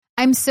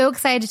I'm so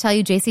excited to tell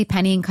you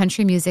JCPenney and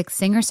country music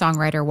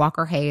singer-songwriter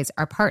Walker Hayes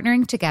are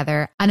partnering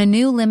together on a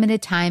new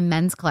limited-time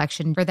men's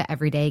collection for the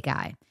everyday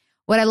guy.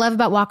 What I love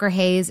about Walker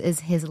Hayes is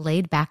his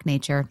laid-back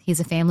nature.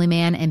 He's a family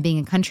man and being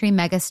a country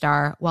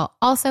megastar while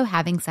also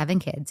having 7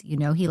 kids. You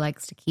know he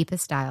likes to keep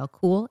his style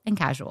cool and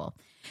casual.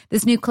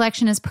 This new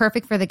collection is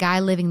perfect for the guy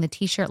living the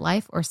t-shirt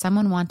life or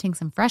someone wanting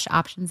some fresh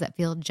options that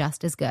feel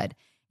just as good.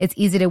 It's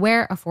easy to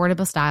wear,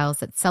 affordable styles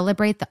that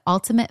celebrate the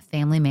ultimate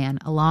family man,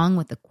 along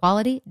with the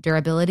quality,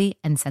 durability,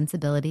 and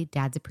sensibility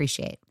dads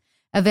appreciate.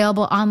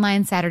 Available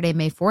online Saturday,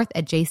 May 4th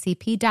at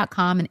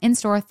jcp.com and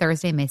in-store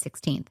Thursday, May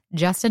 16th.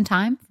 Just in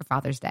time for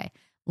Father's Day.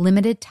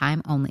 Limited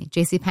time only.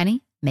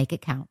 JCPenney, make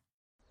it count.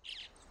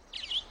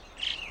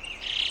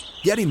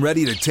 Getting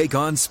ready to take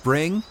on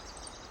spring?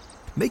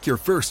 Make your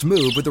first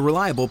move with the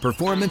reliable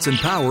performance and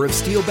power of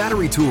Steel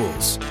battery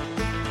tools.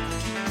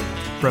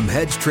 From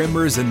hedge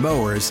trimmers and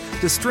mowers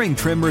to string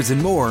trimmers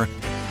and more,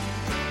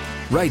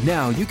 right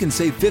now you can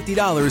save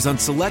 $50 on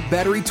select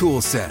battery tool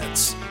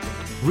sets.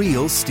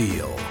 Real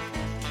Steel.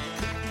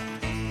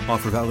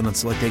 Offer valid on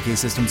select AK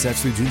system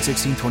sets through June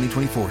 16,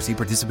 2024. See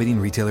participating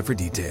retailer for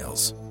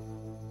details.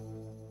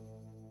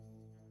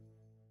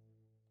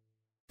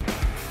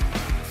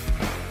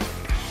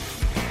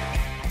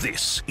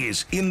 This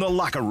is In the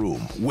Locker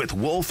Room with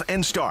Wolf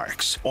and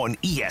Starks on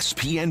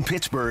ESPN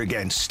Pittsburgh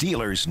and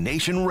Steelers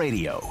Nation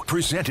Radio.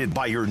 Presented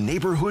by your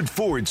neighborhood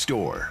Ford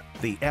store.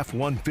 The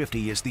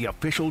F-150 is the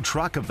official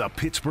truck of the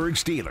Pittsburgh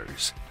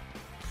Steelers.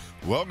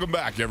 Welcome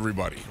back,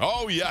 everybody.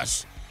 Oh,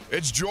 yes,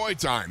 it's joy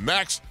time.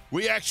 Max,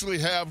 we actually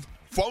have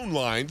phone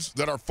lines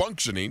that are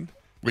functioning,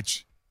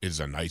 which is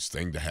a nice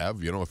thing to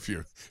have. You know, if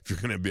you're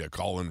going to be a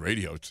call-in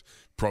radio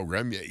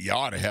program, you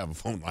ought to have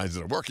phone lines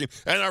that are working,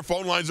 and our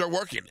phone lines are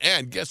working.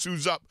 And guess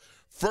who's up?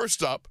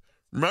 First up,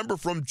 remember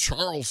from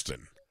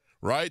Charleston,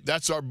 right?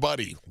 That's our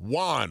buddy,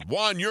 Juan.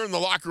 Juan, you're in the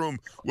locker room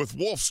with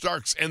Wolf,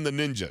 Starks, and the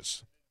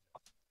Ninjas.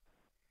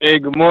 Hey,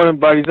 good morning,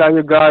 buddies. How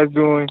you guys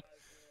doing?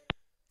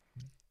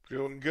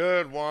 Doing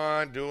good,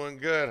 Juan. Doing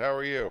good. How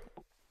are you?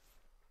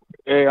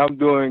 Hey, I'm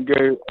doing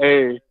good.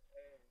 Hey,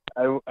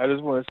 I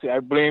just want to say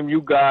I blame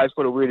you guys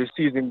for the way the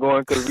season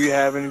going because we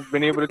haven't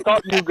been able to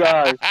talk to you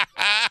guys.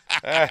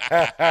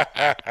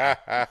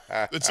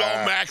 It's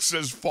all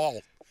Max's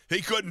fault.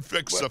 He couldn't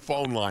fix the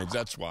phone lines.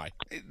 That's why.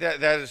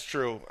 That is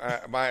true.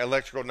 My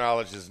electrical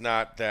knowledge is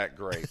not that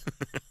great.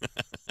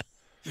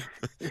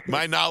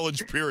 My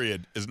knowledge,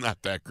 period, is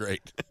not that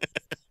great.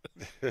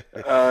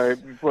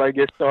 Before I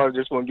get started,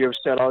 just want to give a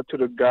shout out to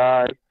the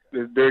guys.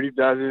 The Dirty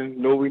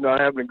Dozen. No, we're not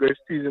having a good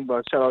season,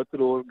 but shout out to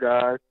those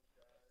guys.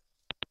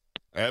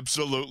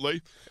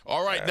 Absolutely.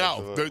 All right,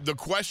 Absolutely. Now, the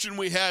question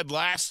we had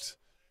last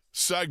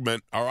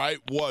segment, all right,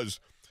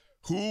 was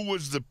who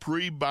was the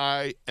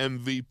pre-buy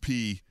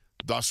MVP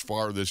thus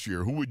far this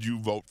year? Who would you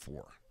vote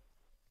for?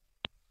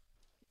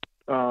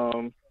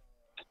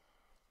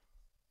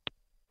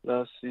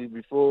 Let's see.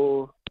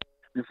 Before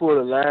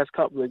the last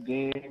couple of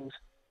games,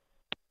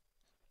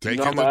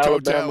 Taking the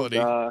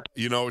totality,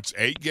 you know, it's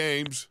 8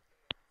 games.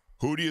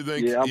 Who do you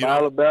think? Yeah, I'm an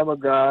Alabama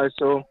guy,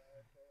 so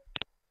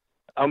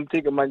I'm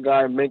taking my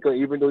guy Minka,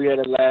 even though he had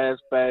a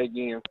last bad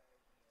game.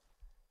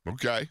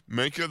 Okay,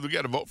 Minka, we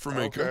got to vote for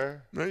Minka. Okay.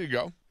 There you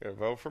go. Got to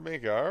vote for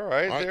Minka. All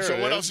right. All right, there so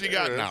it what is. else you There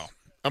got it now? is.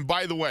 And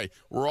by the way,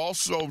 we're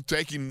also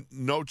taking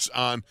notes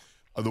on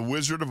the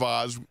Wizard of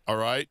Oz, all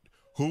right?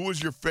 Who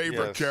was your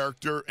favorite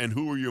character, and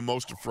who are you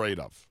most afraid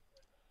of?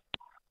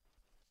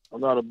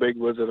 I'm not a big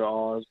Wizard of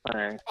Oz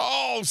fan.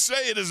 Oh,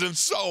 say it isn't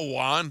so,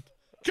 Juan.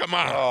 Come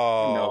on.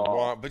 Oh, No.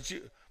 Juan.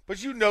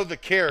 But you know the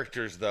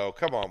characters, though.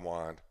 Come on,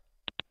 Juan.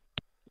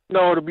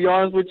 No, to be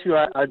honest with you,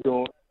 I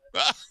don't.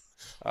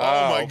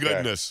 Oh, my okay.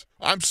 goodness.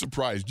 I'm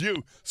surprised.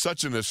 You,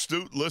 such an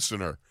astute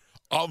listener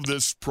of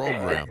this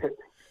program,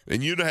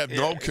 and you have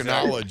no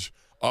knowledge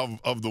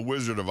of the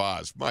Wizard of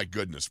Oz. My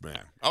goodness,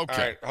 man.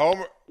 Okay. All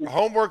right.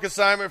 Homework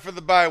assignment for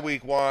the bye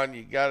week, Juan.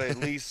 You got to at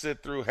least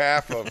sit through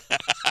half of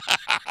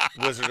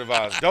Wizard of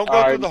Oz. Don't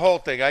go through the whole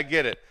thing. I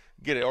get it.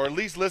 Or at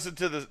least listen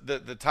to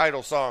the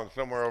title song,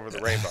 Somewhere Over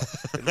the Rainbow.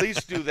 At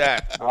least do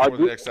that before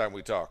the next time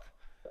we talk.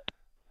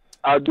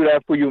 I'll do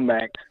that for you,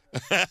 Max.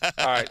 All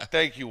right.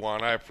 Thank you,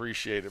 Juan. I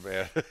appreciate it,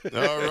 man.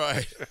 All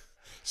right.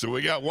 So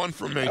we got one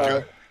from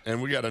Minka,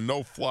 and we got a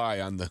no-fly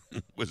on the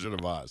Wizard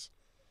of Oz.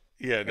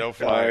 Yeah, no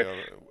fly.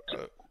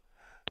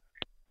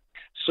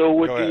 So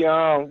with Go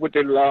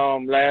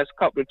the last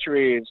couple of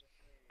trades,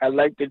 I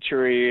like the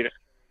trade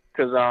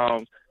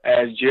because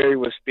as Jerry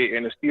was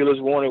stating, the Steelers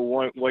wanted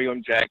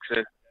William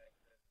Jackson.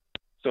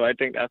 So I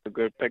think that's a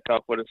good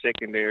pickup for the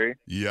secondary.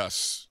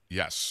 Yes.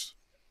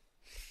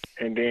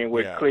 And then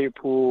with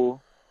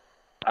Claypool,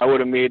 I would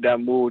have made that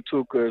move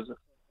too because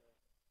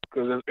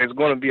it's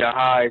going to be a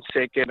high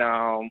second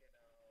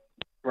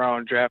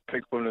round draft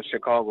pick from the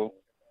Chicago.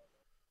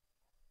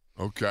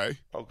 Okay.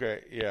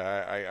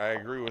 Yeah, I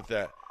agree with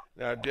that.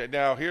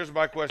 Now here's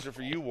my question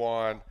for you,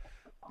 Juan.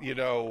 You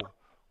know,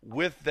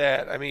 with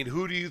that, I mean,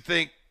 who do you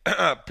think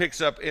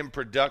picks up in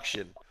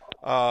production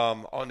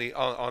on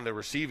the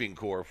receiving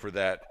core for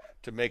that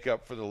to make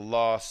up for the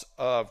loss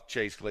of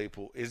Chase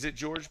Claypool? Is it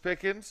George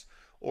Pickens,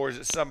 or is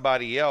it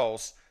somebody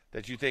else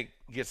that you think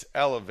gets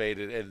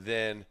elevated and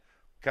then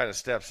kind of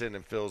steps in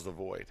and fills the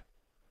void?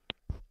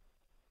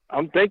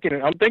 I'm thinking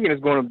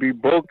it's going to be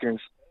Bolkins.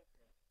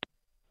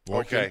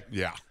 Okay.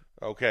 Yeah.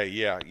 Okay.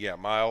 Yeah.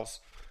 Miles.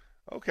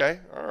 Okay.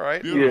 All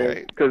right.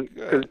 Yeah, because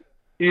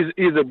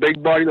he's a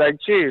big body like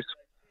Chase.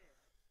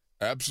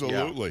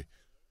 Absolutely. Yeah.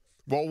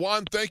 Well,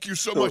 Juan, thank you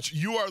so much.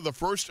 You are the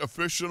first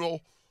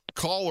official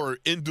caller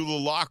into the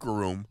locker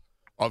room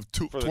of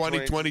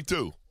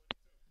 2022.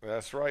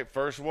 That's right.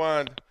 First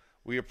one.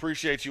 We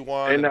appreciate you,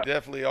 Juan. And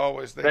definitely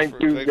always.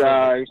 Thank you,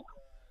 guys.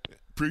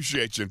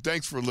 Appreciate you.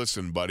 Thanks for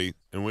listening, buddy.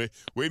 And we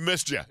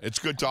missed you. It's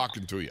good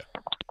talking to you.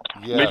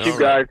 Yeah. Miss you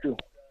guys, too.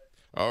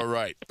 All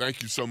right.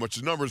 Thank you so much.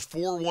 The number is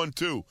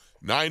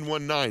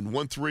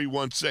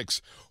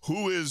 412-919-1316.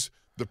 Who is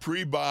the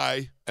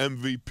pre-bye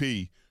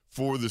MVP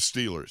for the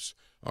Steelers?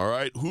 All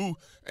right. Who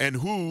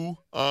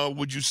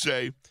would you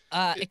say?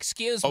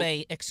 Excuse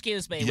me.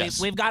 Yes.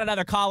 We've got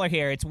another caller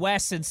here. It's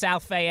Wes in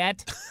South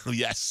Fayette.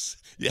 Yes.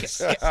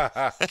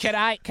 Can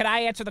I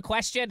answer the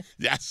question?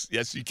 Yes,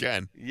 you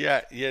can. Yeah,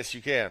 yes,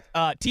 you can.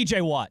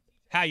 TJ Watt,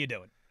 how you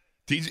doing?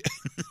 TJ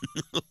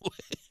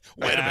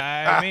Wait a minute.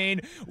 I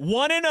mean,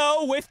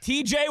 1-0 with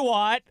TJ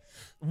Watt,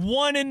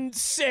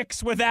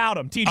 1-6 without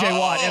him. TJ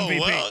Watt, MVP.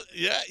 Well,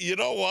 yeah, you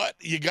know what?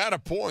 You got a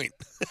point.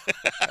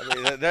 I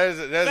mean, that's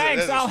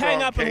Thanks. I'll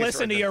hang up and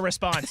listen right to your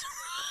response.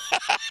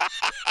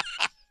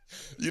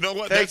 You know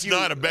what? That's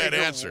not a bad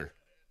answer.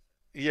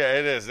 Yeah,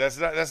 it is.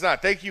 That's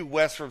not. Thank you,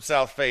 Wes from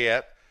South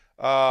Fayette.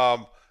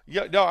 I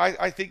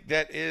think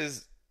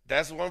that's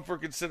one for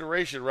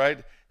consideration,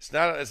 right? It's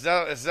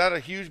not a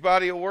huge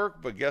body of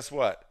work, but guess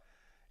what?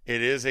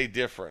 It is a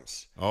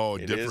difference. Oh,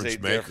 it difference is a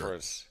maker.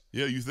 Difference.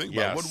 Yeah, you think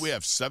about what do we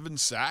have? 7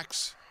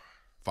 sacks,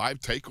 5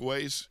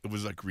 takeaways. It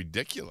was like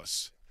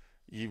ridiculous.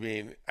 You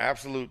mean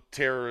absolute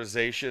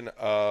terrorization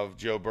of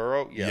Joe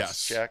Burrow?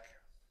 Yes. Check.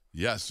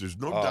 Yes, there's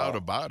no doubt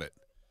about it.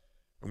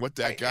 And what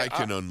that guy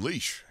can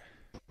unleash.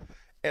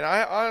 And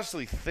I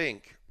honestly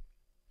think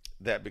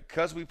that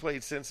because we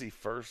played Cincy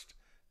first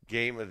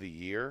game of the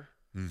year,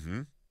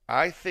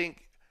 I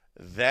think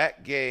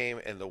that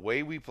game and the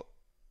way we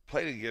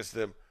played against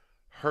them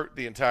hurt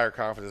the entire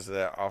confidence of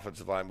that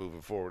offensive line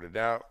moving forward. And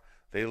now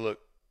they look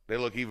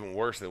even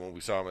worse than when we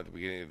saw them at the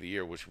beginning of the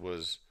year, which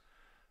was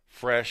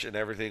fresh and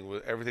everything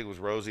was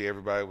rosy.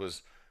 Everybody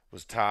was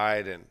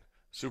tied, and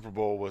Super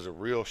Bowl was a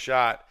real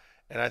shot.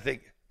 And I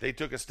think they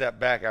took a step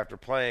back after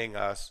playing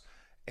us,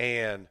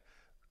 and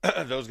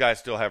those guys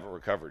still haven't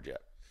recovered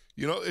yet.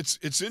 You know,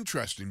 it's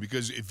interesting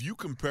because if you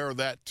compare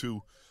that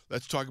to,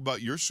 let's talk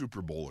about your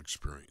Super Bowl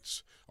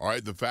experience. All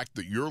right, the fact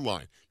that your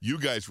line, you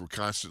guys were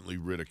constantly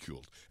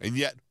ridiculed, and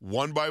yet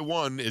one by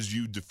one, as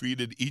you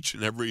defeated each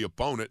and every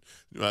opponent,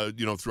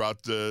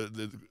 throughout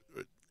the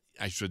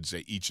I shouldn't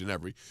say each and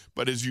every,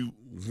 but as you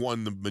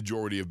won the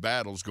majority of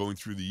battles going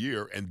through the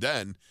year, and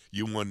then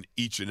you won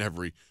each and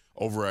every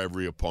over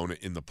every opponent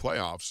in the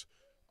playoffs,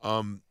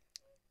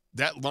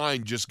 that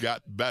line just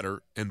got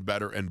better and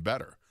better and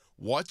better.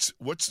 What's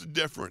the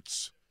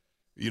difference?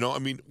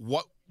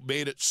 What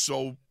made it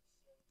so,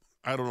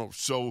 I don't know,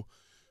 so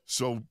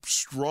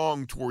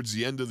strong towards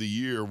the end of the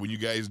year when you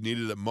guys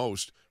needed it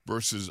most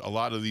versus a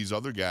lot of these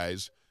other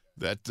guys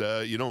that,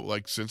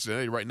 like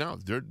Cincinnati right now,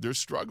 they're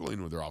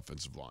struggling with their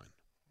offensive line.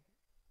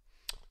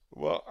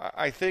 Well,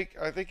 I think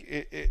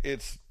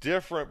it's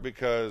different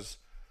because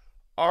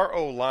our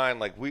O-line,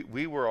 like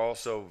we were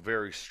also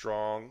very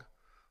strong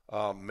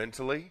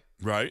mentally.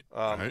 Right.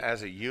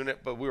 As a unit,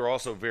 but we were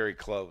also very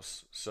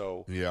close.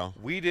 So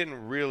we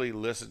didn't really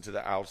listen to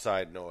the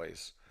outside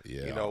noise.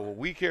 Yeah. What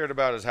we cared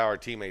about is how our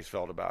teammates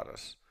felt about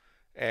us.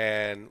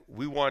 And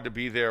we wanted to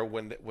be there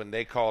when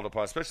they called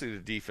upon, especially the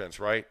defense,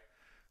 right?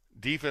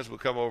 Defense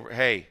would come over,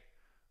 hey,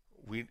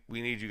 we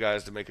need you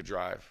guys to make a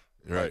drive.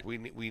 Right. Like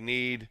we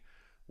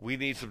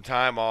need some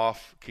time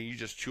off. Can you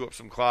just chew up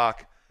some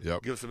clock?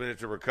 Yep. Give us a minute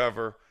to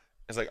recover.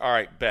 It's like, all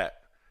right, bet.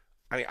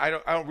 I mean, I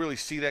don't really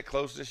see that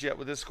closeness yet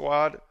with this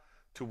squad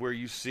to where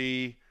you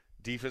see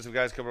defensive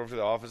guys come over to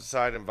the offensive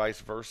side and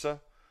vice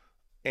versa.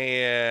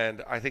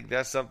 And I think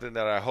that's something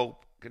that I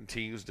hope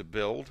continues to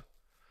build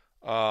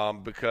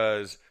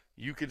because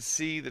you can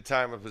see the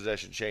time of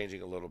possession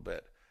changing a little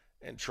bit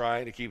and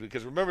trying to keep it.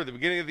 Because remember, at the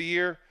beginning of the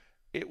year,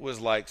 it was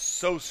like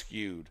so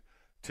skewed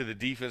to the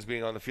defense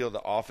being on the field,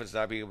 the offense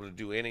not being able to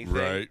do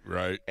anything.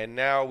 Right. And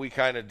now we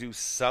kind of do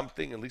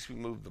something. At least we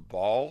move the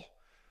ball.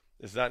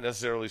 It's not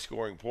necessarily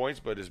scoring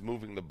points, but is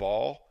moving the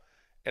ball.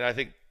 And I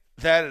think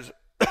that is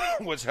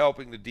what's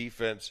helping the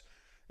defense.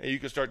 And you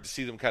can start to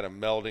see them kind of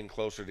melding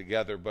closer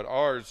together. But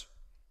ours,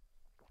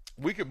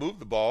 we could move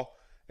the ball,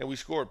 and we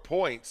scored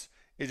points.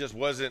 It just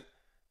wasn't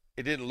 –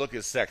 it didn't look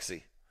as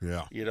sexy.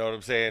 Yeah. You know what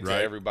I'm saying, right.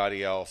 To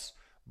everybody else.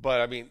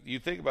 But, I mean, you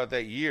think about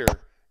that year,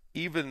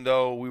 even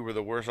though we were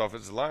the worst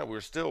offensive line, we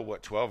were still,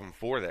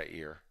 12-4 that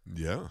year.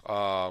 Yeah.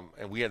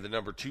 And we had the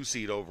number 2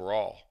 seed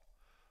overall.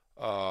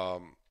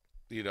 And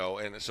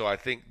so I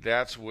think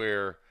that's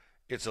where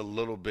it's a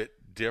little bit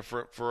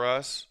different for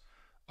us.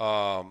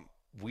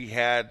 we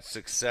had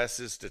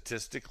successes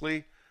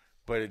statistically,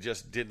 but it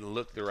just didn't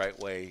look the right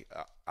way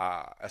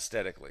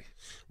aesthetically.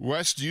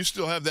 Wes, do you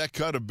still have that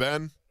cut of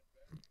Ben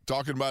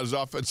talking about his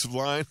offensive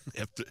line?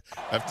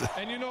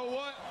 And you know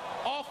what?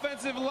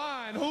 Offensive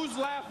line. Who's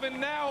laughing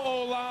now,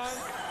 O-line?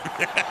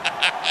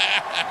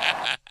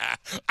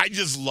 I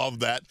just love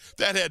that.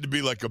 That had to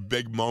be like a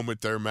big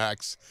moment there,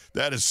 Max.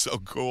 That is so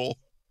cool.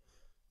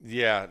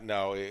 Yeah,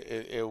 no,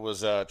 it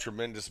was a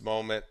tremendous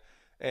moment.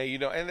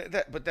 And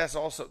but that's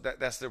also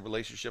that's the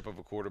relationship of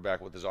a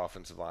quarterback with his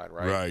offensive line,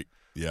 right? Right.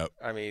 Yep.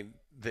 I mean,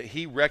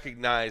 he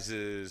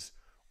recognizes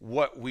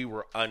what we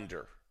were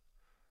under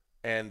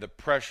and the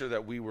pressure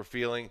that we were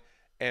feeling,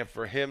 and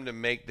for him to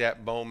make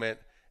that moment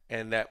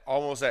and that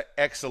almost that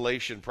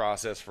exhalation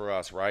process for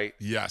us, right?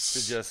 Yes.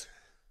 To just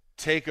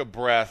take a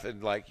breath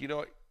and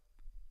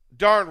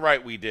darn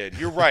right we did.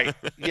 You're right.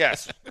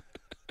 Yes.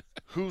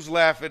 Who's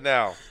laughing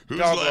now? Who's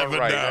Doggone laughing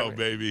right. now,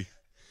 baby?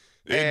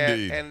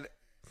 Indeed.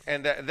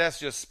 And that's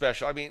just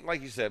special. I mean,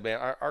 like you said,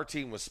 man, our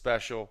team was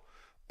special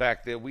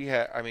back then. We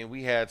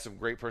had some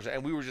great person,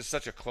 and we were just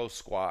such a close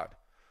squad,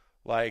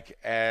 like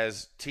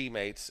as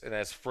teammates and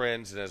as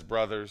friends and as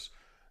brothers,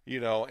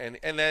 and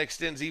that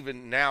extends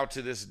even now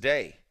to this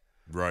day.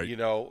 Right.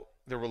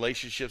 The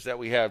relationships that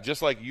we have,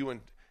 just like you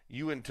and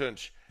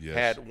Tunch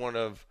had one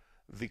of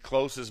the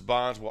closest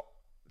bonds. Well,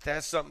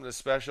 that's something that's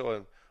special,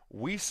 and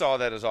we saw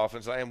that as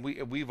offense, and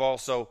we've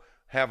also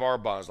have our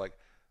bonds. Like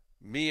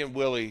me and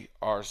Willie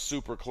are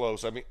super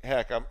close. I mean,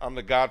 heck, I'm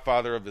the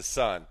godfather of his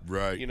son.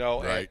 Right.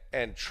 Right.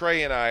 And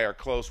Trey and I are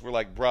close. We're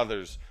like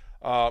brothers.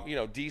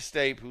 D.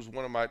 Stape, who's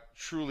one of my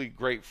truly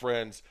great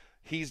friends,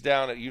 he's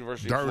down at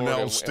University of Florida.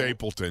 Darnell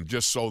Stapleton,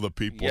 just so the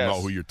people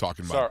know who you're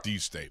talking about. D.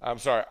 Stape. I'm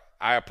sorry.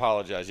 I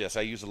apologize. Yes,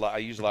 I use a lot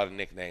of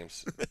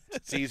nicknames.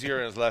 It's easier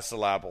and it's less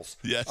syllables.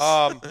 Yes.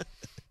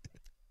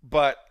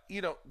 But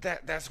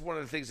that's one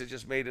of the things that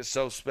just made it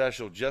so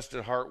special.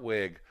 Justin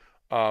Hartwig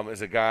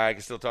is a guy I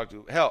can still talk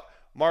to. Hell,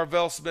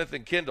 Marvell Smith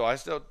and Kendall.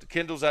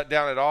 Kendall's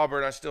down at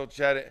Auburn. I still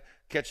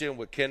catch in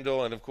with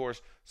Kendall, and of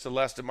course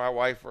Celeste and my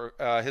wife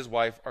his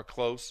wife are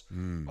close.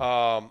 And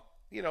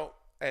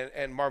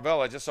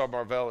Marvell. I just saw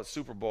Marvell at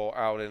Super Bowl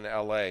out in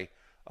L.A.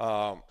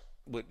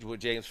 With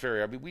James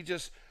Ferry. I mean, we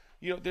just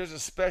there's a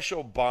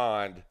special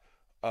bond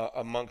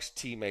amongst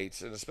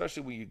teammates, and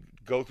especially when you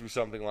go through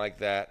something like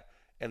that.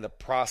 And the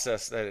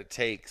process that it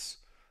takes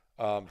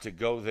to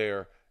go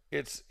there,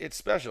 it's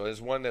special.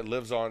 It's one that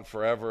lives on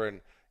forever,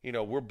 and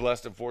we're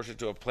blessed and fortunate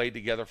to have played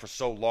together for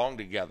so long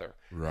together.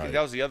 Right. And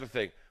that was the other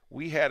thing.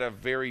 We had a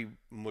very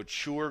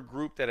mature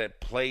group that had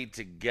played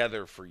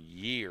together for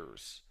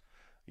years,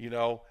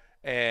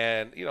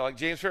 and like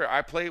James Ferry.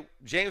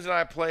 James and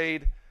I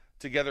played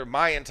together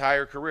my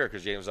entire career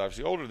because James is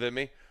obviously older than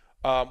me.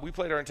 We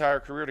played our entire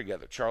career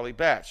together. Charlie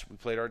Batch, we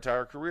played our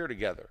entire career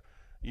together.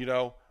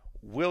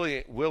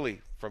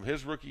 Willie from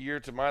his rookie year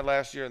to my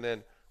last year, and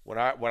then when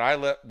I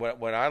left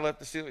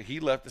the Steelers,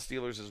 he left the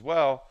Steelers as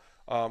well,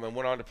 and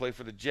went on to play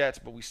for the Jets.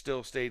 But we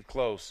still stayed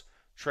close.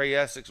 Trey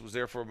Essex was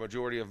there for a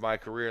majority of my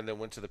career, and then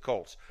went to the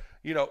Colts.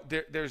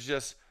 There's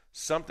just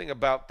something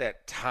about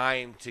that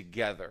time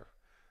together,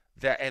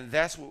 and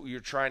that's what you're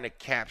trying to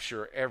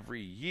capture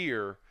every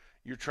year.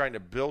 You're trying to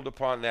build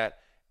upon that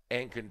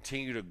and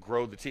continue to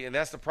grow the team, and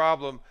that's the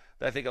problem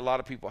that I think a lot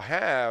of people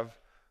have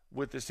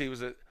with this team is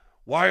that.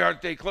 Why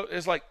aren't they close?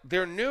 It's like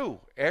they're new.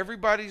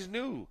 Everybody's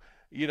new.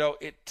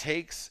 It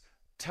takes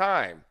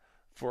time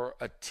for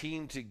a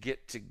team to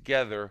get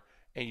together,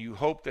 and you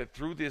hope that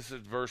through these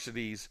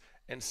adversities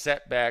and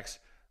setbacks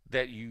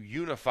that you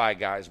unify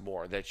guys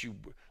more, that you,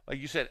 like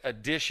you said,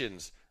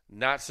 additions,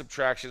 not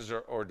subtractions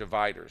or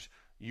dividers.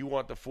 You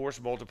want the force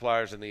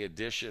multipliers and the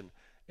addition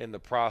in the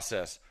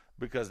process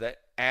because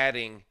that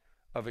adding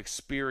of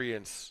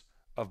experience,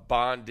 of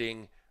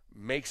bonding,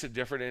 makes it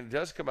different, and it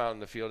does come out in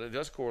the field. It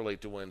does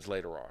correlate to wins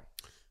later on.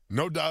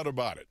 No doubt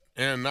about it.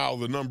 And now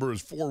the number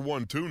is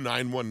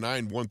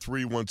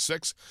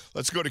 412-919-1316.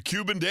 Let's go to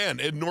Cuban Dan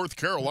in North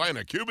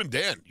Carolina. Cuban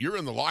Dan, you're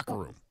in the locker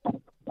room.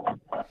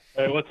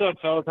 Hey, what's up,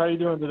 fellas? How you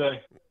doing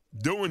today?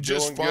 Doing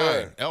just fine.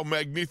 Good. El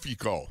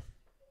Magnifico.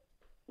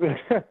 Hey,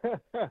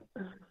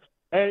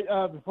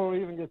 before we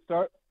get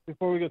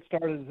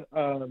started,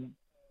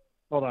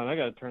 hold on, I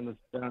got to turn this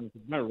down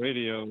because my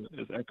radio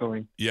is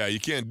echoing. Yeah, you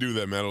can't do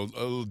that, man.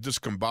 It'll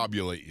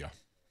discombobulate you.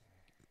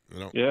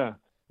 Yeah.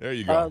 There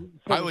you go.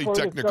 So Highly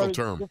technical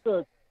term.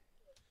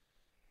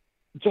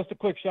 Just a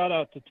quick shout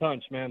out to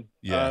Tunch, man.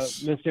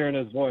 Yes. Miss hearing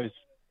his voice.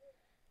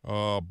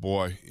 Oh,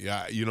 boy.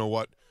 Yeah, you know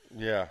what?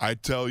 Yeah. I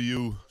tell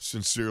you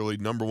sincerely,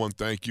 number one,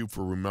 thank you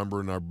for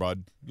remembering our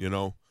bud, I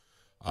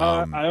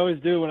always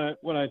do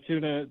when I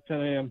tune in at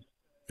 10 a.m.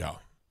 Yeah.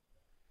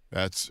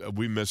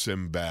 We miss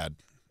him bad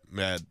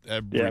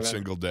every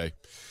single day.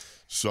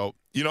 So,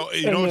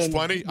 it's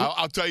funny?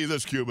 I'll tell you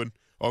this, Cuban,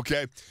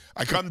 okay?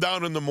 I come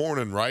down in the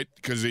morning, right?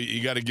 Because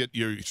you got to get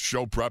your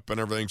show prep and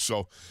everything.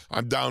 So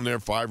I'm down there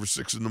 5 or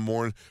 6 in the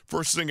morning.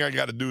 First thing I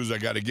got to do is I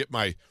got to get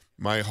my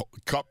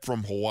cup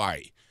from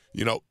Hawaii.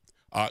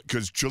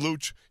 because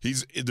Chaluch,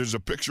 there's a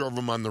picture of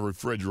him on the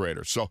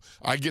refrigerator. So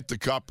I get the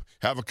cup,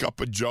 have a cup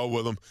of Joe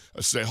with him.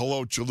 I say,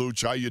 hello,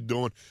 Chaluch, how you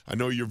doing? I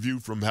know your view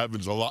from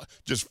heaven's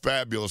just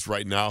fabulous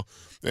right now.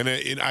 And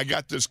I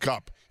got this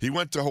cup. He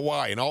went to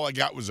Hawaii, and all I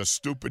got was a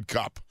stupid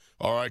cup,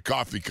 all right,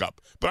 coffee cup.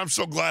 But I'm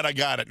so glad I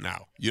got it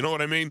now. You know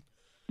what I mean?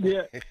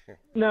 Yeah.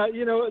 Now,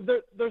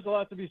 there's a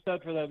lot to be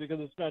said for that because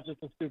it's not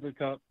just a stupid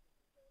cup.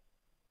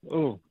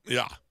 Ooh.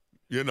 Yeah,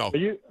 you know. Are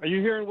you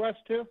hearing Wes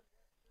too?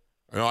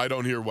 No, I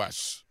don't hear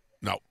Wes.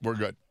 No, we're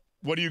good.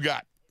 What do you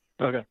got?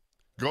 Okay.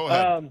 Go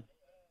ahead.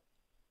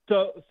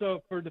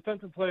 So for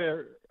defensive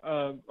player,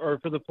 or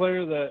for the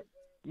player that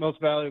most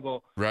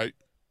valuable, right?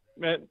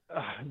 Man,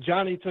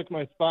 Johnny took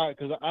my spot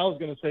because I was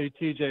going to say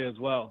TJ as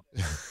well.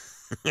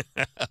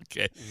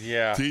 Okay.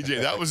 Yeah.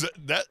 TJ,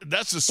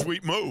 that's a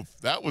sweet move.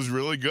 That was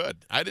really good.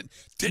 I didn't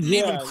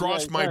even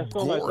cross my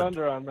stole board. my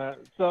thunder on that.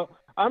 So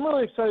I'm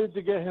really excited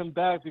to get him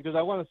back because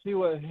I want to see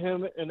what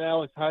him and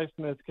Alex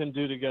Highsmith can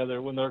do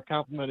together when they're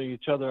complimenting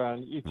each other on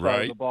each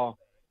side of the ball.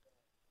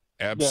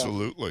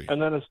 Absolutely. Yeah.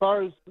 And then as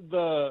far as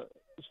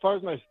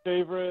my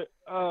favorite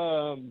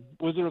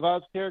Wizard of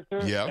Oz character,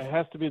 it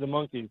has to be the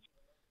monkeys.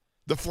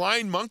 The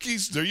flying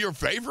monkeys, they're your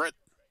favorite?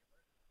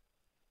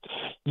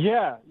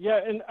 Yeah,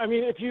 and I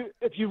mean, if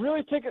you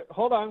really take it,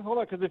 hold on,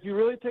 because if you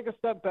really take a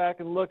step back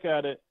and look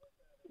at it,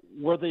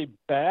 were they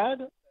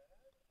bad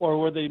or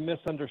were they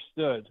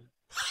misunderstood?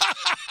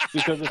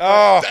 Because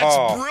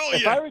that's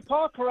brilliant. If I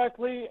recall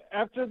correctly,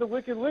 after the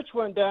Wicked Witch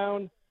went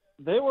down,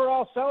 they were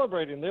all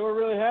celebrating. They were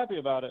really happy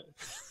about it.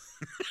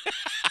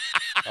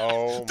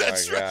 Oh my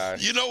gosh! Right.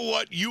 You know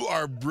what? You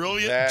are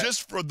brilliant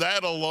just for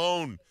that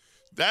alone.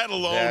 That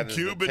alone,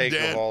 Cuban take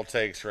Dan. Of all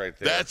takes right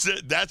there. That's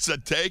it. That's a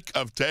take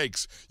of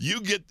takes. You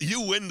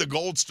win the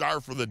gold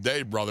star for the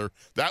day, brother.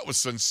 That was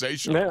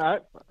sensational. Man,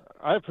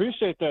 I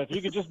appreciate that. If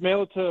you could just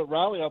mail it to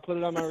Raleigh, I'll put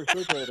it on my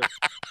refrigerator.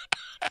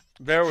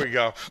 There we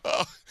go.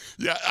 Oh,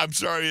 yeah, I'm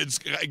sorry. It's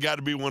got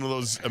to be one of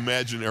those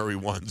imaginary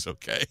ones,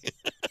 okay?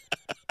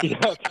 Yeah,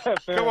 okay,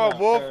 come on,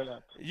 Wolf.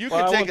 You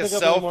can take a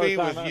selfie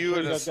with you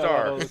and a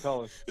star.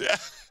 Yeah.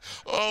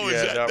 Oh,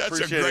 yeah, that's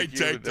a great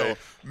take, though.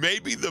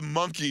 Maybe the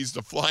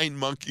flying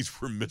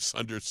monkeys, were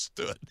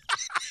misunderstood.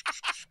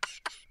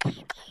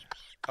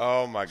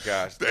 Oh, my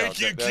gosh.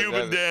 Thank you,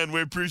 Cuban Dan.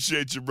 We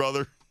appreciate you,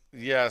 brother.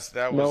 Yes,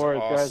 that was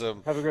awesome.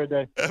 Guys. Have a great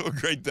day. Have a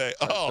great day.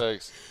 Oh,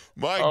 thanks.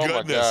 My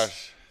goodness. My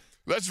gosh.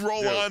 Let's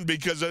roll on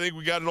because I think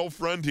we got an old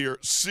friend here,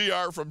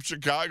 CR from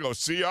Chicago.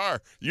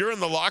 CR, you're in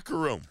the locker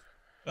room.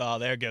 Oh,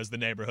 there goes the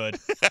neighborhood.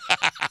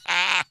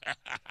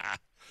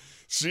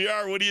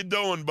 CR, what are you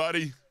doing,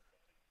 buddy?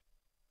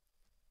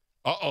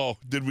 Uh-oh,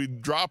 did we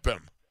drop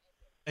him?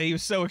 He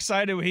was so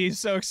excited. He's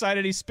so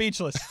excited he's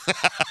speechless.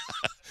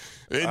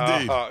 Indeed.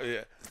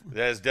 Yeah.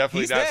 That's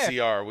definitely not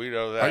CR. We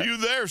know that. Are you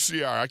there,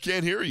 CR? I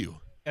can't hear you.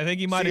 I think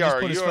he might have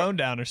just put his phone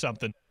down or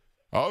something.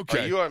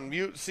 Okay. Are you on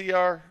mute,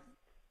 CR?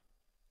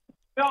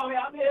 No,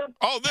 I'm here.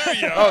 Oh, there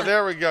you are. Oh,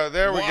 there we go.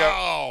 There we go.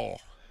 Wow.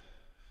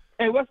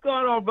 Hey, what's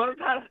going on, brother?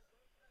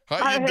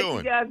 How you doing?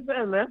 You guys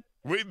been, man?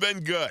 We've been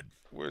good.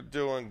 We're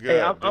doing good.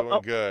 Hey,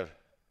 I'm good.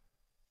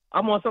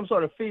 I'm on some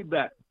sort of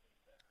feedback.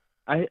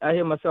 I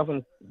hear myself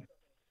in.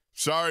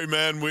 Sorry,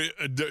 man.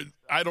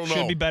 I don't know.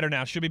 Should be better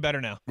now.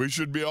 We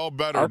should be all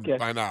better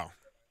by now.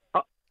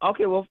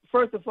 Okay, well,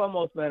 first and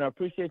foremost, man, I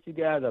appreciate you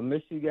guys. I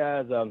miss you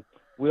guys.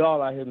 We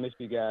all out here miss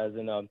you guys.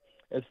 And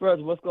as far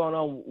as what's going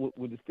on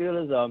with the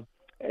Steelers,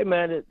 hey,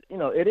 man, it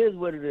is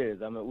what it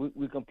is. I mean,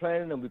 we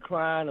complaining and we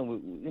crying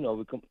and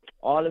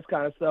all this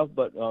kind of stuff.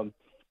 But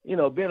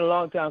being a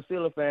longtime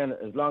Steeler fan,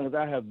 as long as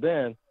I have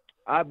been,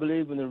 I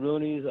believe in the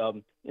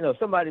Rooneys.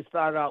 Somebody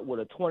started out with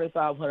a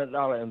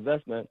 $2,500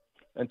 investment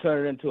and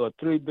turned it into a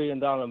 $3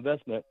 billion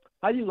investment.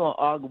 How you gonna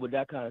argue with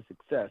that kind of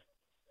success?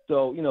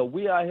 So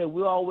we out here.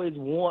 We always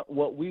want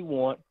what we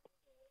want,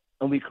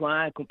 and we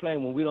cry and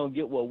complain when we don't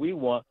get what we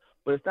want.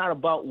 But it's not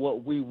about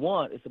what we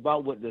want. It's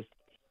about what the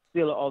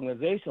Steeler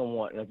organization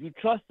wants. And if you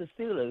trust the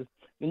Steelers,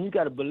 then you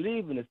got to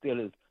believe in the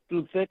Steelers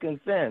through thick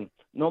and thin,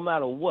 no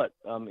matter what.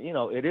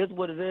 It is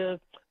what it is.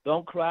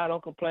 Don't cry.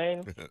 Don't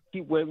complain.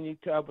 Keep waving your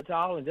terrible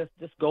towel and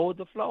just go with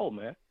the flow,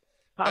 man.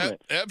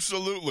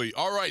 Absolutely.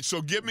 All right.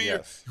 So give me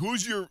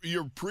who's your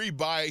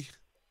pre-buy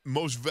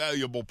most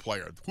valuable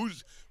player?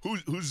 Who's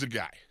the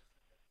guy?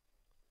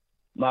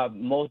 My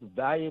most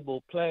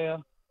valuable player.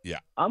 Yeah.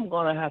 I'm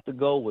going to have to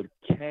go with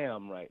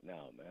Cam right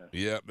now, man.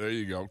 Yeah, there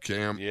you go,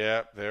 Cam.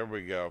 Yeah, there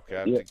we go.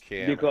 Captain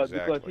Cam. Because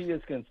he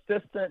is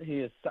consistent.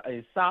 He's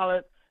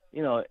solid,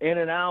 in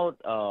and out.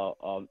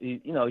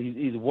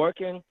 He's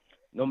working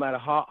no matter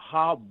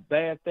how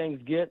bad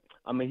things get.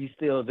 I mean, he's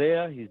still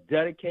there. He's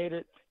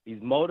dedicated.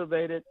 He's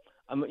motivated.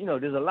 I mean,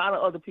 there's a lot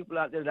of other people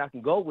out there that I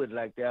can go with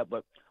like that,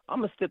 but I'm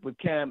going to stick with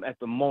Cam at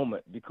the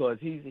moment because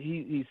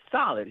he's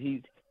solid.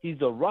 He's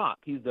the rock.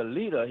 He's the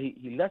leader.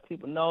 He lets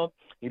people know.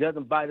 He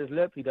doesn't bite his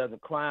lip. He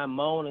doesn't cry and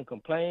moan and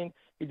complain.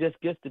 He just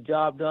gets the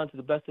job done to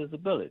the best of his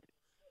ability.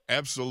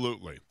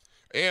 Absolutely.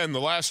 And the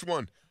last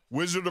one,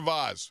 Wizard of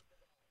Oz.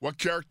 What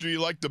character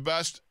you like the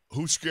best?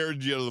 Who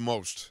scared you the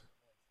most?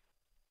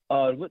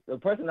 The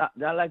person that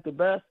I like the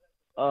best,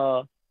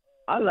 I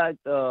like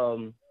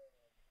the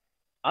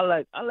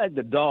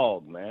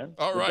dog, man.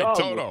 All the right, dog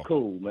Toto. Was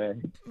cool,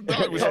 man.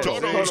 Dog was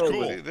Toto was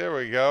cool. There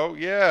we go.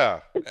 Yeah.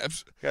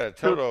 Got a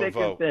Toto thick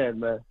vote. and thin,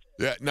 man.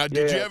 Yeah. Now,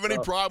 did you have any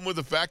problem with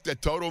the fact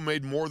that Toto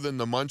made more than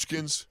the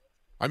Munchkins?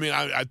 I mean,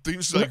 I think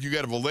it's like you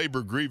got a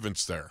labor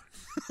grievance there.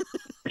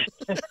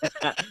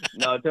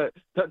 No,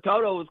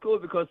 Toto was cool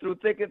because through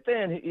thick and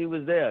thin, he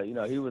was there. You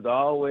know, he was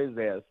always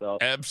there. So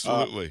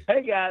absolutely.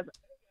 Hey guys,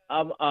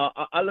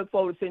 I look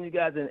forward to seeing you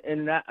guys in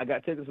Indianapolis. I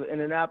got tickets for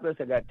Indianapolis.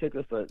 I got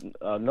tickets for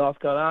North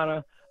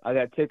Carolina. I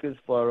got tickets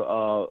for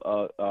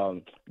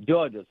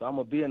Georgia. So I'm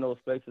gonna be in those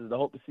places. I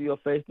hope to see your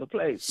face in the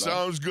place.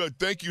 Sounds good.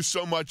 Thank you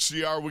so much,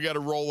 CR. We got to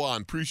roll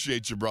on.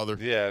 Appreciate you, brother.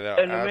 Yeah. No,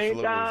 in the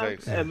meantime,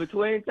 in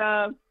between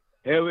time.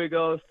 Here we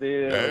go,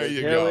 Steve. There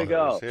you Here go. we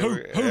go.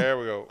 There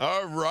we go.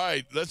 All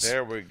right.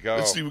 There we go.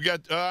 Let's see. We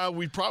got.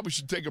 We probably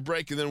should take a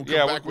break and then we'll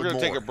come back with more. We're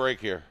going to take a break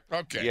here.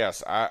 Okay.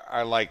 Yes,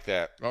 I like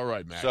that. All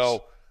right, Max.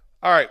 So,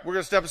 all right, we're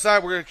going to step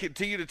aside. We're going to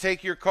continue to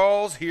take your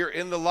calls here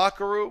in the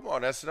locker room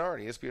on SNR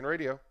and ESPN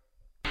Radio.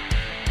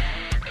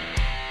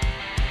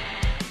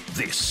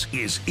 This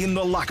is In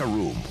the Locker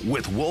Room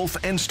with Wolf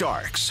and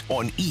Starks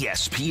on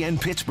ESPN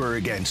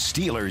Pittsburgh and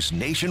Steelers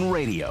Nation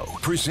Radio.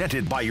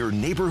 Presented by your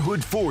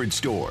neighborhood Ford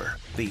store.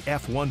 The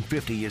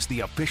F-150 is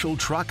the official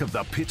truck of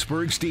the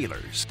Pittsburgh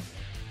Steelers.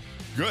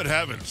 Good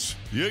heavens.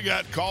 You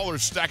got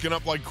callers stacking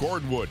up like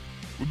cordwood.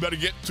 We better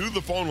get to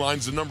the phone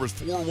lines. The number is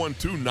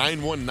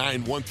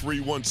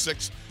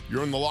 412-919-1316.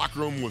 You're in the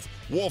locker room with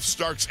Wolf,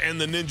 Starks, and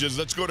the Ninjas.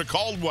 Let's go to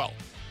Caldwell.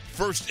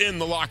 First in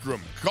the locker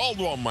room.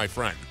 Caldwell, my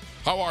friend.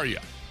 How are you?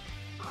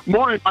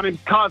 Morning. My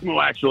name's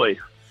Cosmo, actually.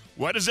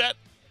 What is that?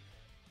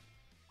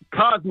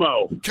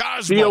 Cosmo.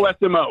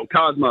 Cosmo.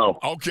 Cosmo.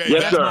 Okay.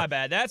 Yes, That's sir. my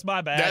bad. That's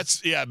my bad.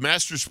 That's,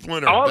 Master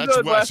Splinter. All That's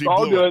good, Wes. Wes. He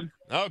All blew good.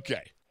 it.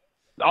 Okay.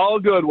 All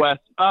good, Wes.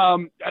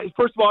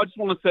 First of all, I just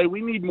want to say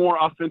we need more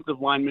offensive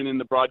linemen in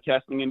the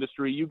broadcasting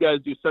industry. You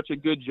guys do such a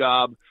good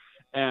job,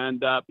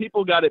 and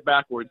people got it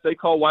backwards. They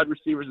call wide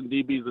receivers and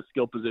DBs a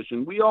skill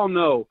position. We all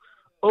know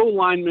O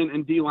linemen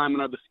and D linemen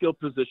are the skill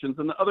positions,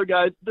 and the other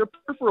guys, they're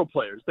peripheral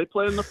players. They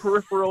play in the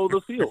peripheral of the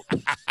field.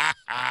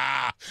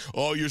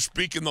 Oh, you're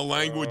speaking the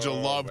language of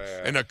love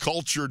and a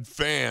cultured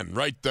fan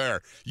right there.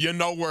 You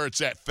know where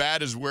it's at.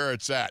 Fat is where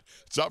it's at.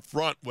 It's up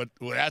front.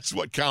 That's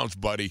what counts,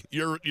 buddy.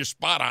 You're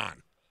spot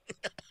on.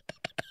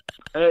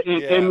 And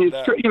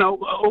it's true,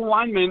 O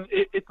linemen.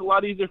 It's a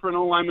lot easier for an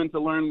O lineman to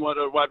learn what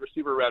a wide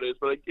receiver route is,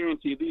 but I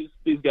guarantee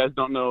these guys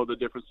don't know the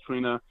difference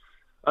between a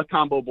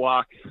combo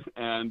block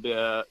and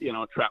a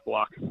trap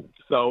block.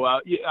 So I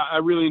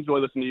really enjoy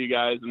listening to you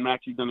guys, and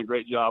Max, you've done a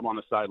great job on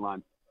the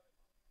sideline.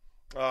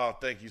 Oh,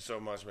 thank you so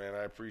much, man.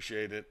 I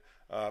appreciate it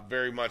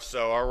very much.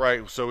 So, all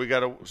right, so we got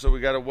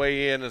to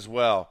weigh in as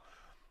well.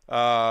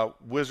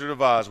 Wizard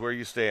of Oz, where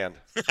you stand?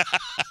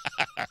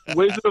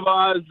 Wizard of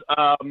Oz.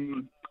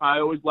 I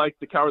always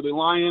liked the Cowardly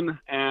Lion,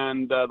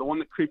 and the one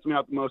that creeped me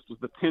out the most was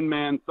the Tin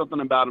Man. Something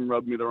about him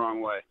rubbed me the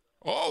wrong way.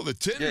 Oh, the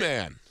Tin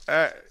Man.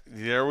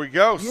 There we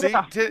go.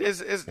 Yeah. See,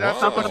 is not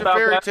so Something much a about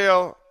fairy that.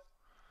 tale.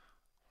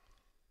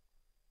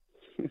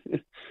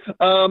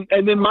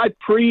 And then my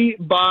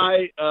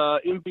pre-buy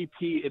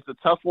MVP, it's a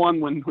tough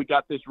one when we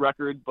got this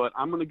record, but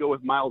I'm going to go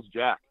with Miles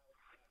Jack.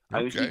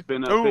 I think he's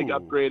been a big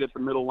upgrade at the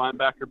middle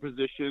linebacker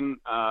position.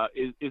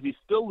 Is he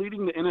still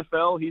leading the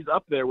NFL? He's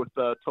up there with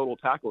total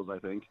tackles, I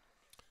think.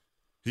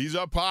 He's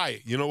up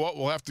high. You know what?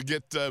 We'll have to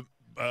get,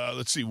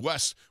 let's see,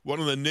 Wes, one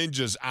of the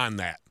Ninjas on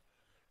that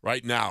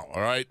right now,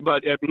 all right?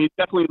 But he's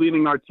definitely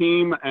leading our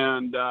team,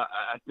 and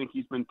I think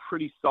he's been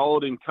pretty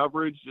solid in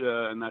coverage,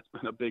 and that's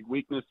been a big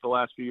weakness the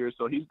last few years.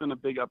 So he's been a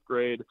big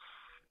upgrade.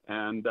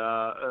 And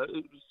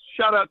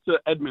shout out to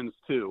Edmonds,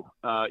 too.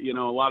 A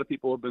lot of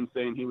people have been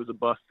saying he was a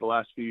bust the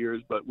last few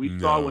years, but we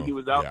saw when he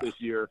was out this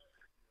year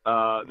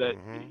that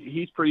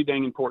he's pretty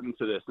dang important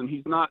to this. And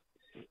he's not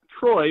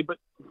Troy, but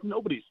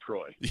nobody's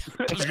Troy.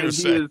 I was going to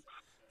say.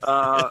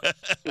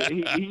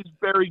 He's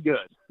very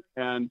good.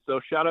 And so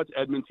shout out to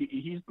Edmonds.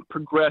 He's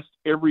progressed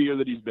every year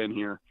that he's been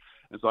here.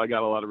 And so I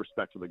got a lot of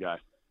respect for the guy.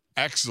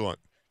 Excellent.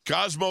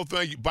 Cosmo,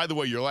 thank you. By the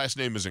way, your last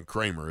name isn't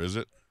Kramer, is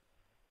it?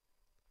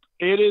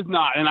 It is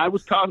not. And I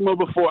was Cosmo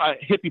before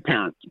hippie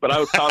parents, but I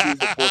was Cosmo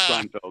before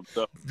Seinfeld.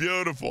 So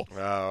beautiful.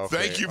 Oh, okay.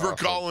 Thank you for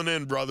calling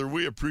in, brother.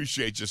 We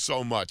appreciate you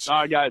so much.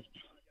 All right, guys.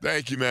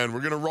 Thank you, man.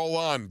 We're going to roll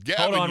on.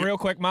 Gavin, Hold on real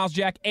quick. Miles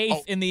Jack,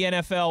 8th in the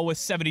NFL with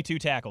 72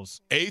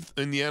 tackles. 8th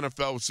in the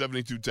NFL with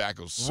 72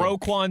 tackles. So.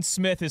 Roquan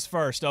Smith is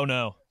first. Oh,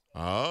 no.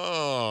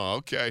 Oh,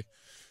 okay.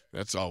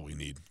 That's all we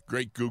need.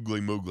 Great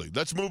googly moogly.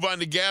 Let's move on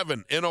to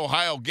Gavin in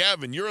Ohio.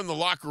 Gavin, you're in the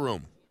locker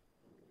room.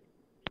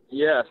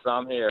 Yes,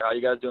 I'm here. How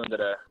you guys doing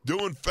today?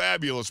 Doing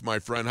fabulous, my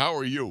friend. How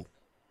are you?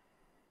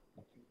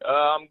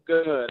 I'm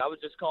good. I was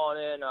just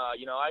calling in.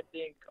 I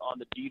think on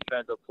the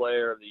defensive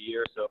player of the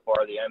year so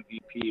far, the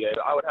MVP,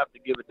 I would have to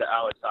give it to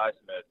Alex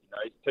Highsmith.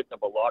 He's picked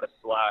up a lot of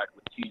slack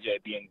with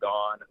TJ being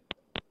gone.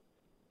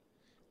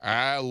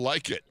 I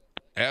like it.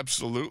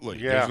 Absolutely.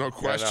 Yeah, There's no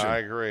question. I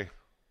agree.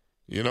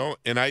 You know,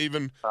 and I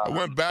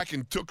went back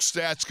and took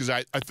stats because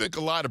I think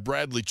a lot of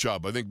Bradley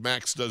Chubb. I think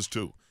Max does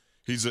too.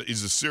 He's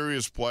a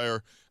serious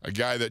player, a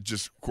guy that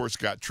just, of course,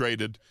 got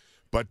traded.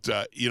 But,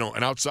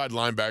 an outside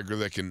linebacker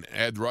that can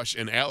add rush.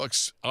 And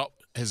Alex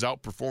has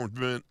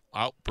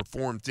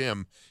outperformed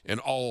him in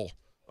all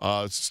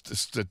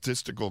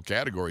statistical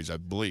categories, I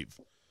believe.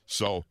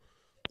 So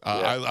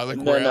I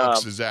like where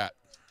Alex is at.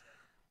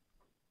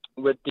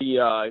 With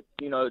the,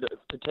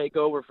 to take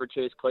over for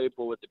Chase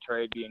Claypool with the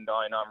trade being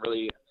done, I'm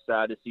really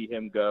sad to see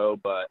him go.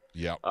 But,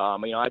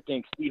 I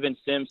think Steven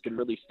Sims could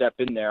really step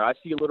in there. I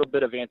see a little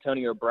bit of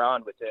Antonio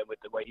Brown with him, with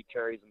the way he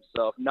carries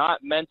himself.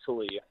 Not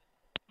mentally,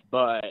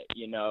 but,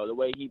 the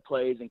way he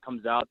plays and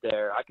comes out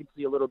there. I could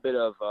see a little bit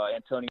of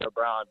Antonio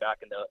Brown back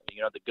in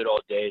the good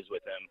old days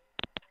with him.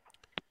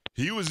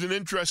 He was an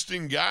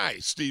interesting guy,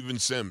 Steven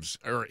Sims,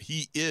 or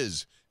he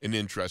is an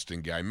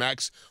interesting guy.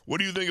 Max, what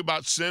do you think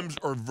about Sims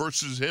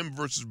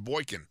versus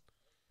Boykin?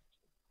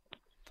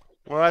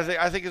 Well,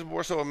 I think it's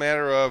more so a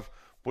matter of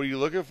what are you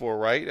looking for,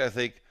 right? I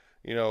think,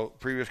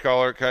 previous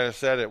caller kind of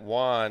said it,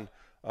 Juan,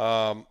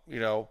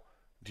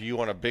 do you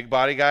want a big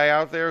body guy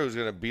out there who's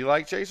going to be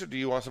like Chase, or do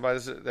you want somebody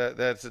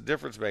that's a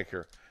difference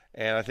maker?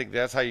 And I think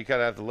that's how you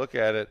kind of have to look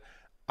at it.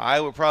 I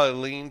would probably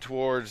lean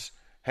towards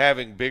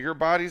having bigger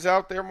bodies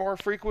out there more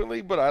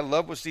frequently, but I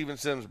love what Steven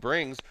Sims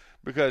brings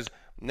because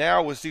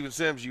now with Steven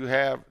Sims you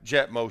have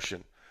jet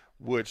motion,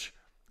 which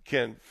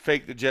can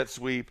fake the jet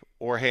sweep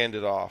or hand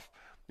it off.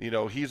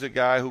 He's a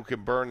guy who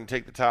can burn and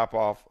take the top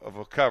off of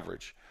a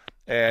coverage,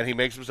 and he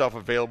makes himself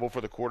available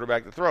for the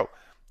quarterback to throw.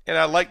 And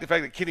I like the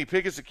fact that Kenny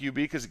Pickett's a QB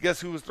because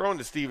guess who was throwing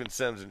to Steven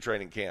Sims in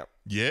training camp?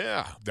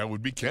 Yeah, that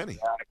would be Kenny.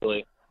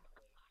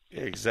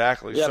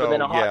 Exactly. Yeah, so, but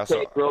then a hot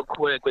take real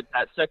quick. With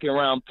that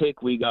second-round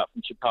pick we got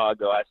from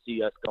Chicago, I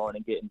see us going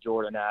and getting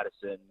Jordan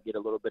Addison, get a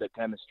little bit of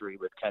chemistry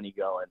with Kenny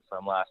going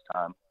from last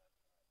time.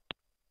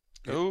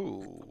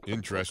 Ooh.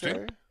 Interesting.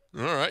 Okay.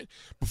 All right.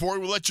 Before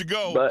we let you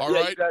go, but, all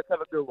right. You guys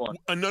have a good one.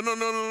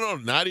 No.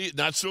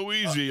 Not so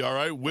easy, all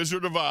right?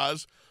 Wizard of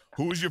Oz,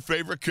 who was your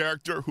favorite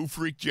character? Who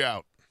freaked you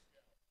out?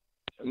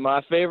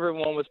 My favorite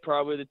one was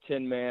probably the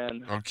Tin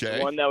Man. Okay.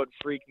 The one that would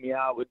freak me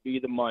out would be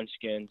the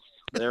Munchkins.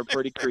 They're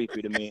pretty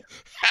creepy to me.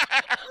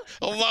 I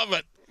love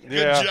it.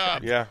 Good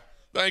job. Yeah.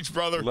 Thanks,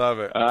 brother. Love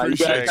it. You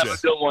guys have a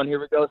good one. Here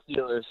we go,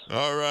 Steelers.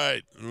 All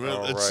right.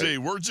 Well, let's see.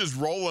 We're just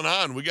rolling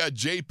on. We got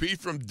JP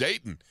from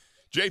Dayton.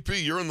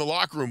 JP, you're in the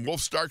locker room.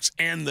 Wolf Starks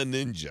and the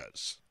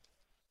Ninjas.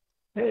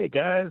 Hey,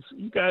 guys.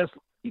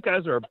 You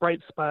guys are a bright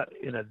spot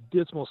in a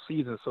dismal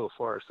season so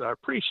far, so I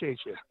appreciate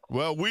you.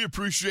 Well, we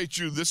appreciate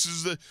you. This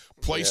is the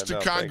place to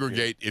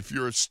congregate if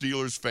you're a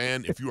Steelers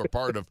fan, if you are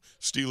part of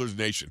Steelers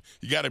Nation.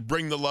 You got to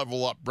bring the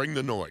level up, bring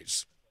the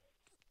noise.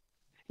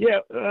 Yeah,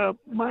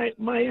 my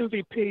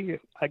MVP,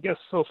 I guess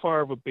so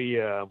far would be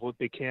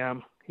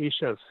Cam. He's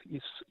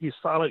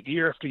solid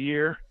year after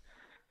year,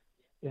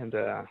 and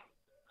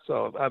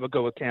so I would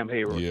go with Cam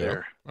Hayward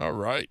there. All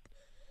right.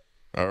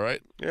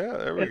 Yeah,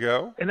 there we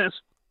go. And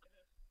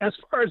as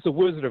far as the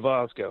Wizard of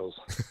Oz goes,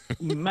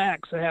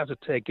 Max, I have to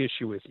take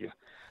issue with you.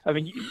 I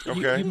mean,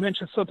 you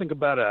mentioned something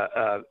about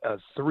a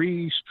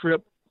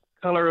 3-strip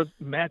color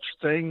match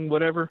thing,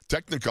 whatever.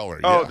 Technicolor.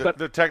 Oh, yeah.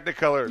 the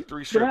Technicolor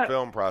 3-strip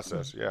film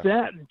process. Yeah.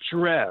 That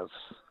dress,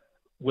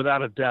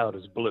 without a doubt,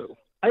 is blue.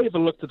 I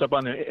even looked it up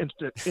on the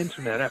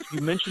internet after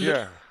you mentioned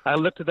it. I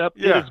looked it up.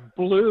 Yeah. It is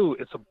blue.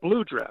 It's a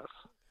blue dress.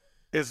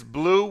 It's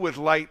blue with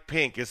light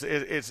pink.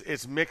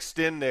 It's mixed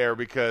in there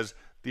because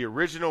the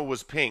original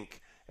was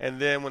pink. And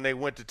then when they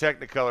went to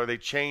Technicolor, they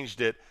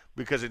changed it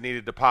because it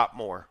needed to pop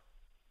more.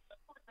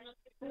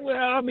 Well,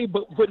 I mean,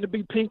 but wouldn't it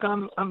be pink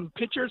on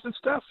pictures and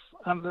stuff?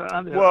 On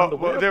the well,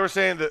 they were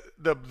saying that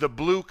the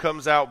blue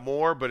comes out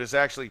more, but it's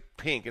actually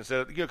pink instead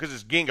of, because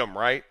it's gingham,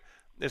 right?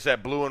 It's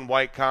that blue and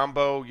white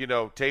combo,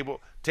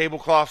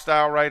 tablecloth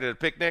style, right, at a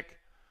picnic.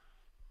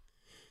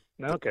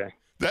 Okay.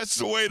 That's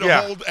the way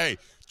to hold. Hey,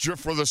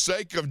 for the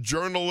sake of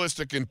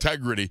journalistic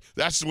integrity,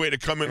 that's the way to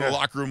come in the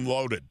locker room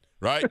loaded.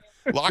 Right?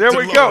 There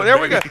we go.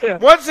 Yeah.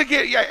 Once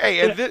again,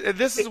 and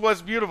this is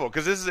what's beautiful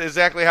because this is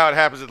exactly how it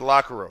happens in the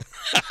locker room.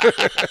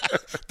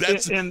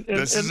 This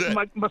is it.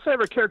 My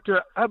favorite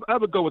character, I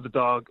would go with the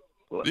dog.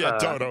 Yeah,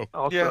 Toto.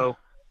 Also,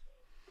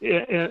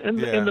 and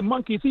the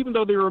monkeys, even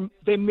though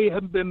they may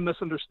have been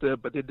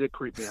misunderstood, but they did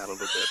creep me out a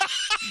little bit.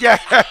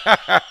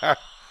 Yeah,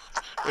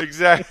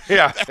 exactly.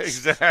 Yeah,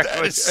 exactly.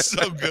 That is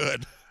so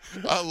good.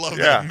 I love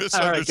that.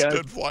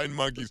 Misunderstood flying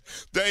monkeys.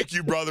 Thank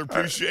you, brother.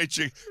 Appreciate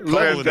you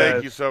calling.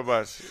 Thank you so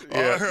much.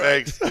 Yeah,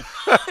 thanks.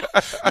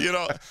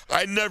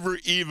 I never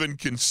even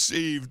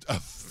conceived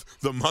of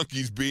the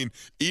monkeys being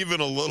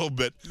even a little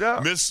bit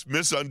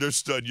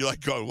misunderstood. You're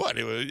like, going, what?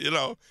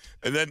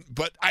 And then,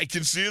 but I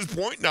can see his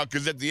point now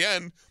because at the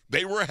end,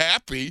 they were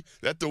happy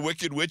that the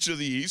Wicked Witch of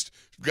the East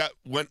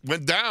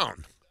went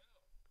down.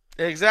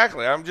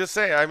 Exactly. I'm just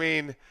saying, I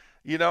mean,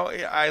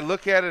 I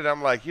look at it,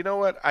 I'm like, you know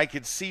what? I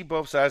could see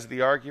both sides of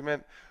the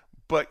argument,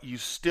 but you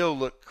still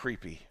look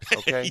creepy,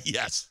 okay?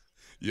 Yes.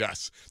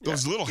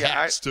 Those little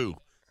hats, too.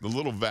 The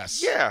little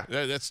vests. Yeah.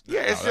 It's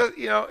just,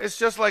 it's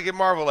just like in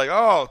Marvel, like,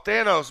 oh,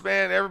 Thanos,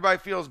 man, everybody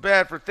feels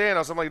bad for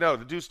Thanos. I'm like, no,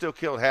 the dude still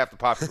killed half the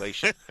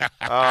population.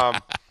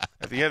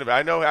 At the end of it,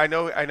 I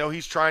know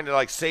he's trying to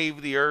like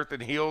save the earth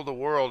and heal the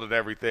world and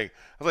everything.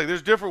 I was like,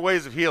 there's different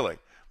ways of healing,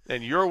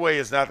 and your way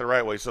is not the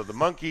right way. So the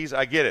monkeys,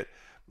 I get it.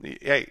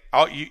 Hey,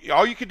 all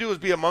you can do is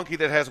be a monkey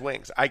that has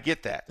wings. I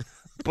get that,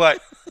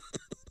 but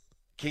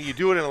can you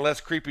do it in a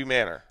less creepy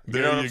manner?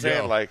 You know what I'm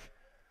saying? Like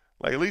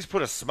at least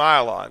put a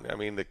smile on. I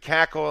mean, the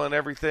cackle and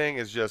everything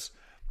is just,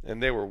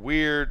 and they were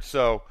weird.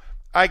 So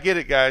I get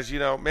it, guys.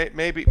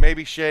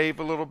 Maybe shave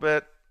a little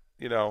bit.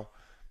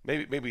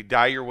 Maybe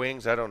dye your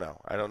wings. I don't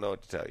know. I don't know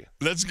what to tell you.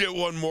 Let's get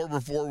one more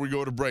before we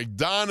go to break.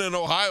 Don in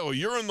Ohio,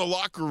 you're in the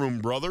locker room,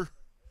 brother.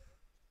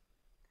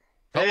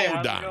 Hey, Hello,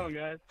 how's Don. it going,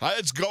 guys?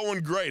 It's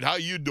going great. How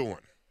you doing?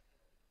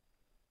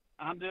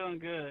 I'm doing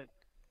good.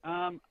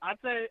 I'd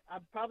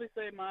probably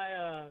say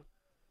my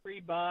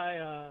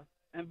pre-bye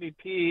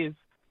MVP is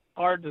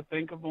hard to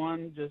think of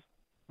one just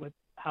with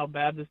how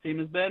bad this team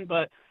has been,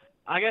 but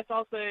I guess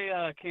I'll say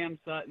Cam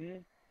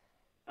Sutton.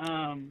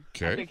 I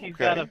think he's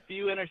got a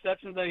few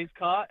interceptions that he's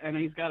caught, and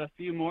he's got a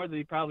few more that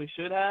he probably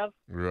should have.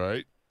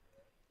 Right.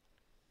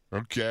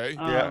 Okay.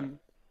 Yeah.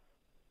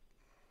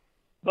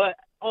 But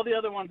all the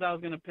other ones I was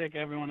going to pick,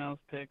 everyone else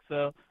picked.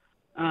 So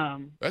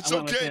that's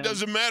okay. It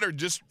doesn't matter.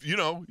 Just, you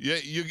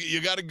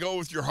got to go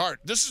with your heart.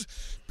 This is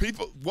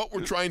what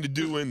we're trying to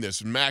do in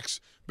this. And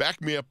Max,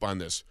 back me up on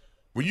this.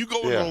 When you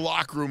go into the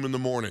locker room in the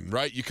morning,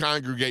 right, you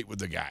congregate with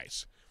the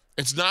guys.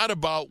 It's not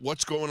about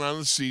what's going on in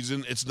the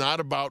season. It's not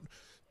about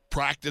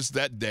practice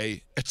that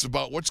day. It's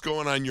about what's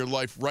going on in your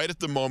life right at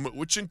the moment,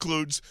 which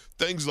includes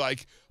things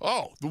like,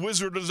 oh, the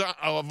Wizard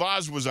of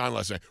Oz was on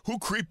last night. Who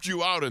creeped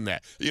you out in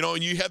that?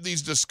 And you have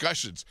these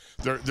discussions.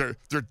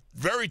 They're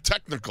very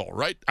technical,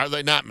 right? Are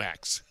they not,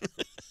 Max?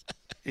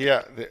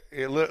 Yeah.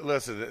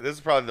 Listen, this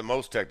is probably the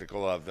most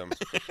technical of them.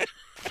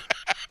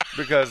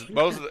 Because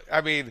we're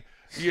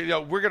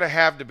going to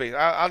have debate.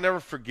 I'll never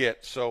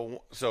forget.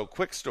 So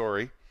quick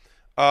story.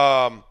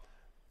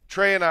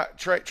 Trey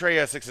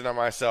Essex and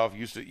myself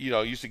used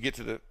to get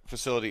to the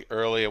facility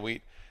early, and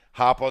we'd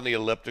hop on the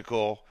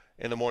elliptical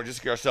in the morning just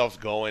to get ourselves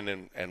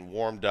going and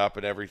warmed up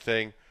and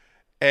everything.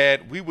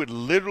 And we would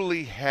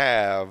literally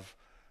have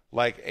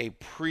like a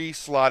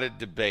pre-slotted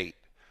debate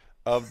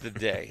of the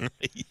day.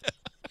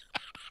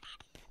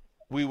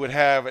 We would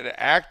have an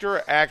actor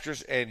or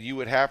actress, and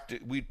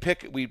we'd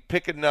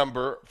pick a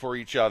number for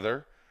each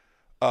other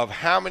of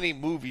how many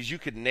movies you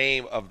could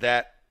name of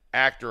that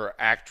actor or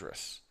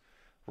actress.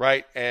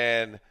 Right,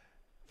 and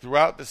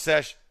throughout the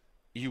session,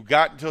 you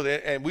got until the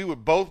end, and we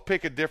would both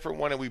pick a different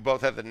one, and we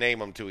both had to name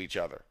them to each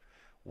other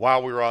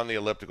while we were on the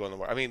elliptical in the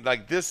morning. I mean,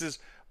 like this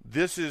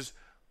is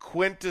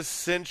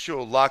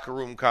quintessential locker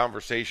room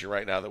conversation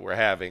right now that we're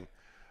having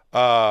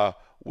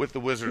with the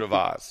Wizard of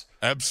Oz.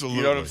 Absolutely,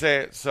 you know what I'm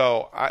saying?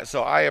 So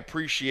I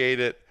appreciate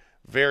it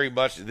very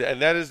much, and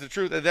that is the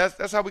truth, and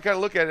that's how we kind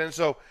of look at it. And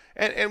so,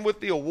 and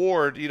with the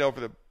award,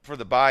 for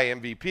the bye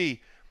MVP.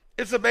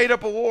 It's a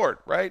made-up award,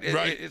 right?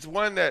 It's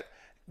one that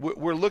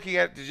we're looking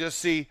at to just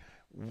see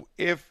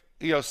if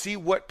see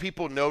what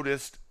people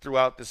noticed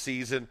throughout the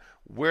season,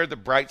 where the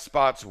bright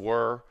spots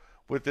were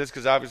with this,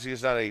 because obviously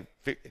it's not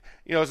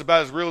it's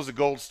about as real as a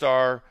gold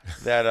star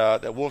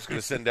that Wolf's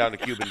going to send down to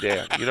Cuban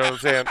Dan. You know what I'm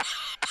saying?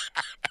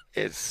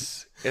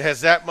 It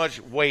has that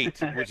much weight,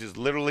 which is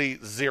literally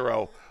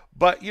zero.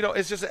 But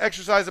it's just an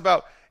exercise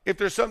about if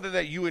there's something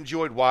that you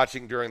enjoyed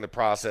watching during the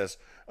process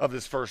of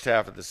this first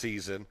half of the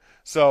season.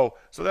 So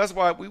that's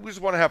why we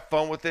just want to have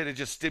fun with it. It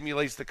just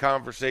stimulates the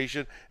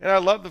conversation. And I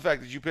love the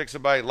fact that you pick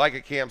somebody like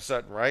a Cam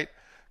Sutton, right?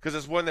 Because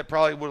it's one that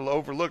probably would have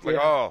overlooked,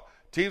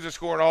 teams are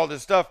scoring all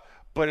this stuff.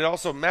 But it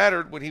also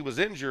mattered when he was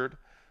injured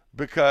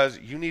because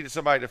you needed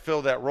somebody to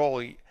fill that role.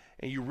 And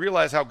you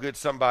realize how good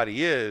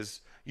somebody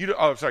is. You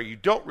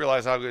don't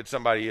realize how good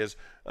somebody is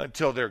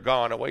until they're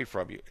gone away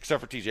from you,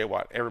 except for TJ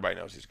Watt. Everybody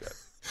knows he's good.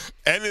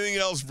 Anything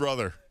else,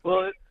 brother?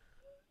 Well,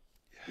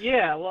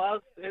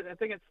 I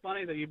think it's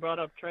funny that you brought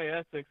up Trey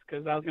Essex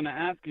because I was going to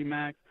ask you,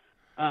 Max.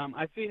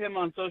 I see him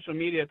on social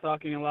media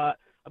talking a lot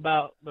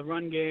about the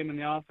run game and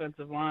the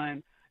offensive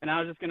line, and I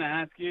was just going to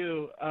ask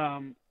you,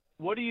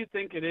 what do you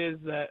think it is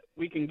that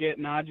we can get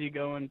Najee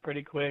going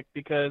pretty quick?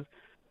 Because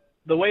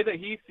the way that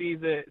he sees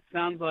it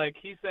sounds like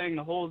he's saying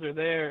the holes are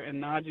there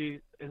and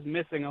Najee is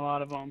missing a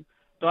lot of them.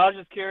 So I was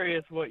just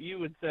curious what you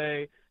would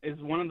say is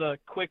one of the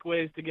quick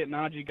ways to get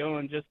Najee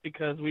going, just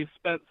because we've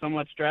spent so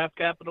much draft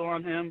capital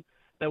on him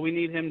that we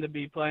need him to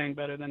be playing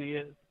better than he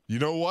is. You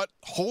know what?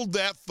 Hold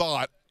that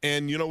thought.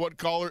 And you know what,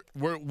 caller?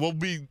 We'll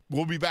be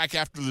back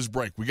after this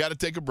break. We got to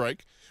take a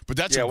break, but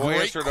that's a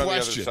great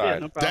question.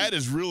 No that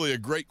is really a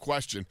great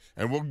question,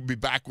 and we'll be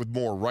back with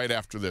more right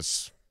after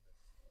this.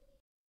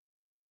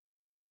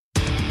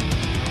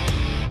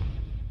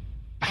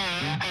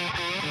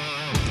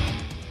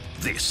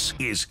 This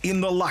is In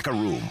the Locker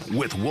Room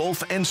with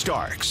Wolf and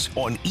Starks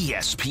on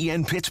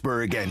ESPN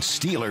Pittsburgh and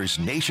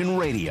Steelers Nation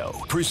Radio.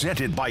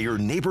 Presented by your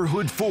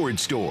neighborhood Ford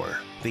store.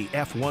 The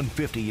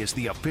F-150 is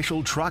the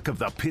official truck of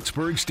the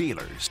Pittsburgh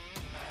Steelers.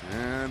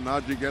 And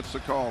Najee gets the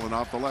call, and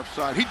off the left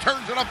side, he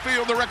turns it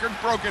upfield. The record's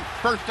broken.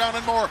 First down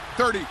and more.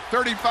 30,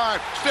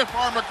 35. Stiff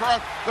arm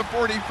across the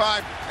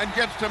 45 and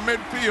gets to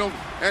midfield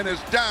and is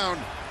down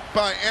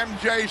by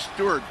M.J.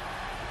 Stewart.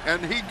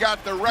 And he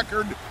got the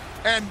record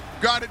and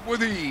got it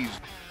with ease.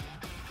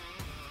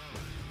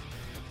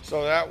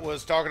 So that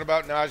was talking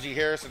about Najee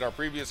Harris and our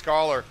previous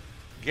caller,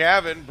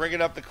 Gavin, bringing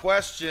up the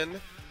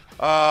question,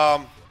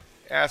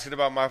 asking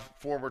about my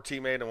former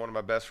teammate and one of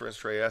my best friends,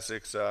 Trey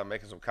Essex,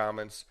 making some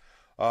comments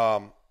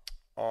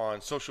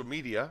on social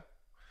media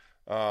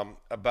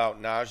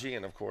about Najee,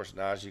 and of course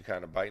Najee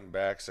kind of biting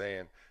back,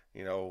 saying,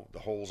 the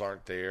holes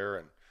aren't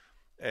there,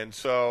 and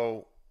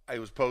so I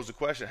was posed a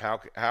question: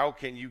 how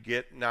can you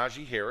get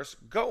Najee Harris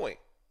going?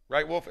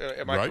 Right, Wolf?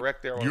 Am I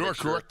correct there? You are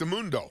correct, the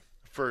Mundo.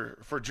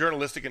 For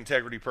journalistic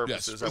integrity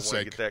purposes, yes, I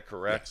want to get that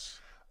correct.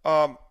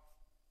 Yes.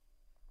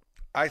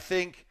 I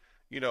think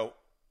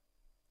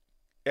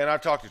and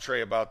I've talked to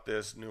Trey about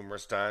this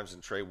numerous times,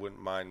 and Trey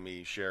wouldn't mind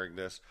me sharing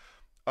this.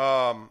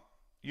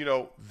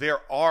 There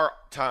are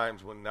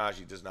times when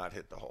Najee does not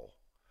hit the hole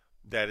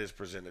that is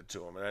presented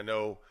to him. And I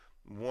know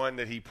one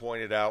that he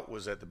pointed out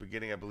was at the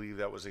beginning, I believe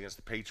that was against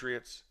the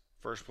Patriots,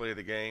 first play of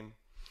the game.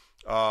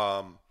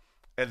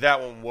 And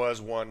that one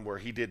was one where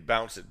he did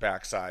bounce it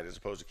backside as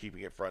opposed to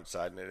keeping it front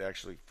side, and it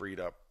actually freed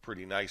up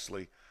pretty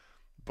nicely.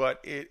 But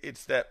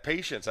it's that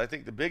patience. I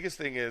think the biggest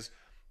thing is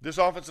this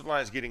offensive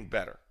line is getting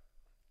better.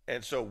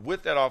 And so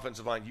with that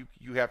offensive line,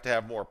 you have to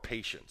have more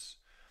patience.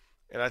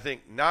 And I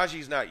think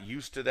Najee's not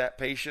used to that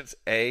patience,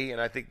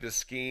 and I think this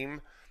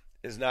scheme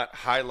is not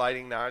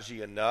highlighting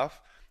Najee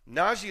enough.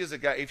 Najee is a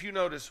guy, if you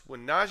notice,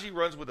 when Najee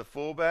runs with a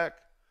fullback,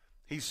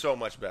 he's so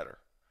much better,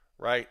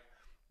 right?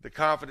 The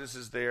confidence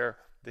is there,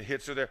 the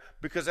hits are there,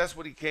 because that's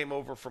what he came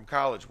over from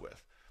college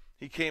with.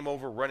 He came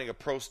over running a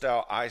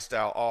pro-style,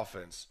 I-style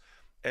offense.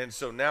 And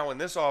so now in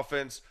this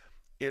offense,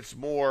 it's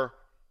more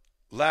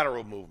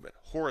lateral movement,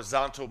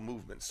 horizontal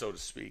movement, so to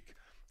speak.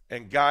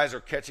 And guys are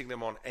catching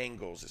them on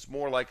angles. It's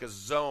more like a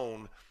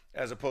zone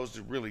as opposed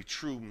to really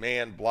true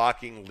man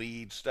blocking,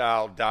 lead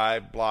style,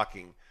 dive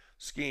blocking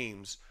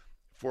schemes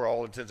for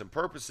all intents and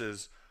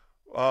purposes.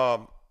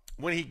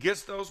 When he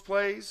gets those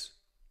plays,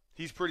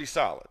 he's pretty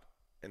solid.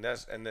 And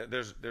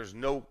there's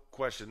no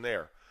question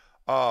there.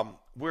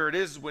 Where it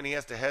is when he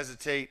has to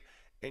hesitate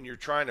and you're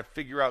trying to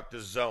figure out the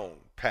zone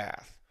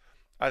path.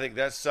 I think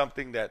that's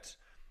something that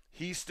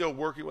he's still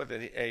working with,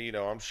 and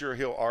I'm sure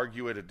he'll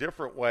argue it a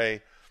different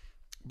way.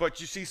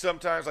 But you see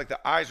sometimes like the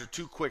eyes are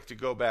too quick to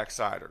go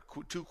backside or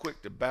too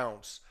quick to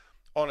bounce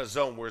on a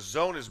zone, where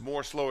zone is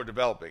more slower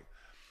developing.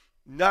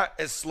 Not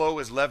as slow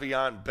as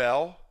Le'Veon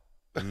Bell,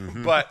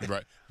 but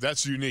right.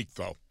 That's unique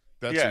though.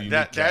 That's yeah, a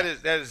unique that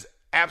is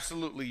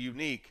absolutely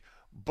unique,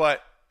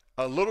 but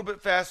a little bit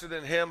faster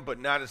than him, but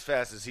not as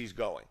fast as he's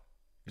going.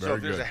 So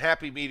if there's a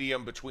happy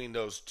medium between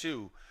those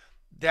two,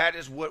 that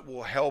is what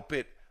will help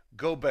it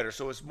go better.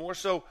 So it's more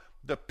so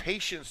the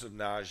patience of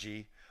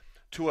Najee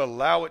to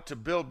allow it to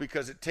build,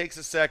 because it takes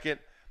a second,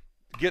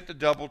 get the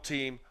double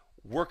team,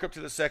 work up to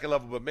the second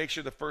level, but make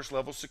sure the first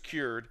level's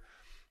secured.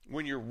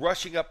 When you're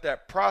rushing up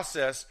that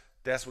process,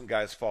 that's when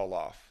guys fall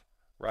off,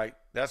 right?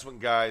 That's when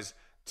guys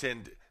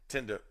tend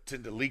to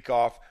leak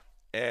off,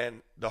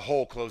 and the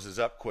hole closes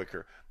up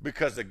quicker,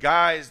 because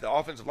the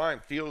offensive line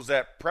feels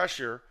that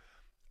pressure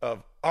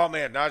of, oh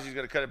man, Najee's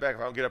going to cut it back if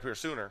I don't get up here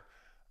sooner.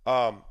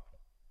 And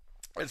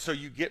so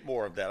you get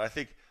more of that. I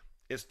think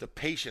it's the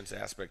patience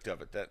aspect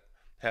of it that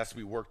has to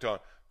be worked on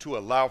to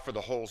allow for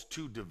the holes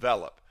to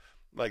develop.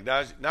 Like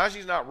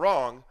Najee's not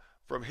wrong.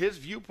 From his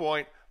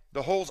viewpoint,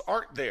 the holes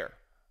aren't there,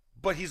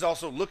 but he's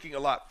also looking a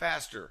lot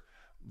faster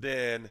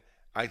than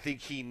I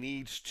think he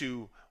needs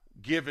to,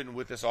 given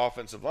with this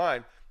offensive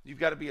line. You've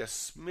got to be a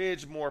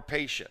smidge more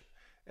patient.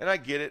 And I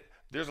get it.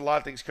 There's a lot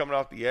of things coming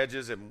off the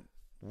edges, and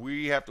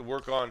we have to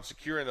work on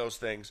securing those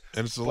things.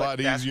 And it's a lot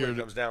easier. That's what it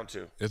comes down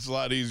to. It's a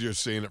lot easier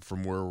seeing it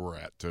from where we're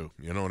at, too.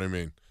 You know what I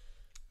mean?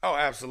 Oh,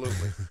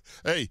 absolutely.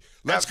 Hey,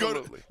 let's go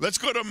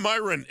to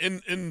Myron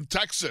in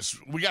Texas.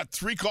 We got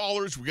 3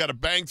 callers. We got to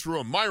bang through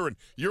them. Myron,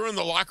 you're in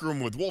the locker room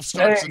with Wolf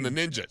Starks and the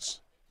Ninjas.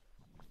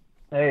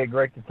 Hey,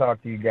 great to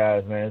talk to you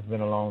guys, man. It's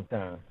been a long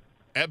time.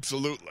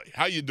 Absolutely.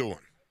 How you doing?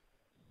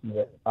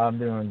 Yeah, I'm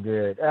doing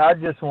good. I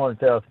just want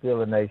to tell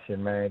Steeler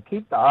Nation, man,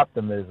 keep the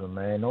optimism,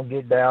 man. Don't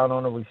get down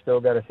on it. We still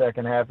got a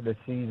second half of the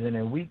season,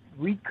 and we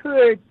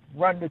could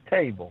run the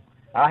table.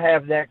 I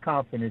have that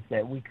confidence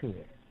that we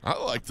could. I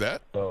like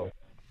that. So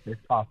it's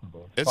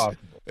possible. It's possible.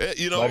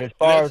 But as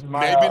far as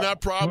maybe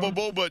not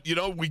probable, but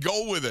we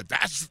go with it.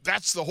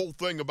 That's the whole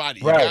thing about it.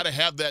 You got to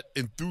have that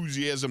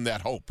enthusiasm,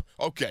 that hope.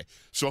 Okay,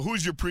 so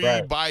who's your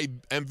pre-bye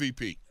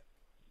MVP?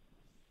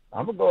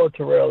 I'm going to go with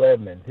Terrell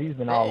Edmonds. He's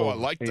been all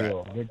over the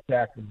field. Good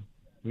tackle.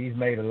 He's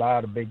made a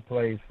lot of big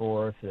plays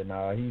for us, and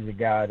he's a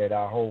guy that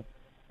I hope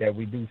that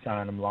we do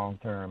sign him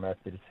long-term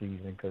after the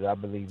season, because I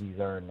believe he's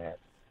earned that.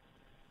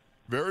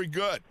 Very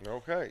good.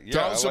 Okay. Yeah,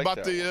 Tell us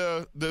about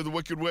the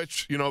Wicked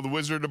Witch, the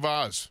Wizard of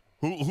Oz.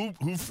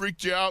 Who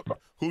freaked you out?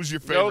 Who's your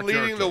favorite No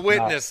leading character? the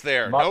witness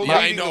there.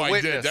 I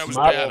did. That was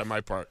bad on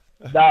my part.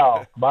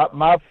 No,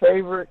 my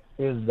favorite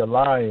is the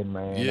Lion,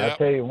 man. Yep. I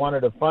tell you, one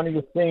of the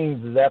funniest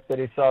scenes is after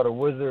they saw the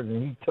Wizards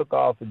and he took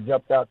off and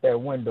jumped out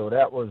that window.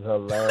 That was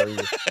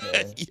hilarious,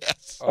 man.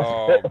 Yes.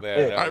 Oh,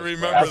 man. I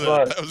remember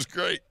that. That was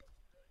great.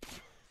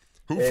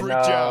 Who freaked you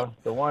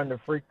out? The one that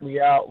freaked me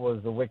out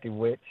was the Wicked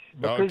Witch.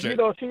 Because,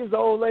 Okay. she was the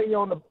old lady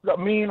the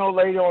mean old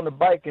lady on the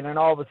bike, and then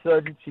all of a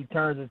sudden she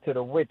turns into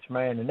the witch,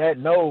 man. And that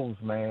nose,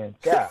 man.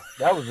 God,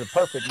 that was a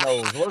perfect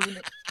nose, wasn't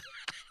it?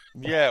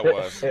 Yeah, it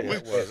was. Yeah,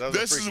 it was. That was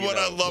This is freaky what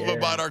I nose. love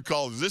about our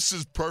calls. This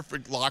is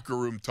perfect locker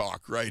room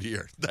talk right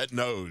here. That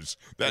nose.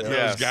 That nose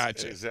Yes,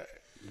 got you. exactly.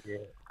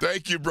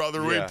 Thank you,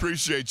 brother. We Yeah.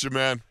 appreciate you,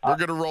 man. We're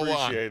going to roll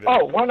on. Appreciate it.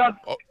 Oh, can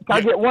I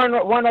yeah. get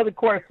one other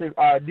question?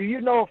 Do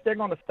you know if they're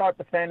going to start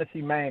the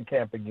Fantasy Man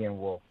Camp again,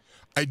 Wolf?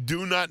 I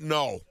do not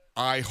know.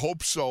 I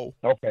hope so.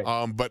 Okay.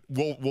 But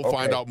we'll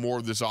find out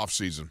more this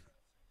offseason.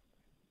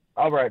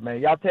 All right, man.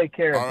 Y'all take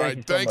care. All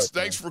right. Thank you so much,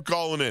 Thanks for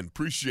calling in.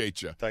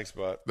 Appreciate you. Thanks,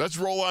 bud. Let's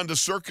roll on to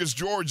Circus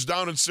George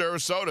down in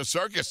Sarasota.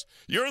 Circus,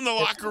 you're in the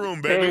locker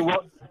room, baby.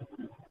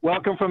 Hey,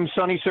 welcome from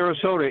sunny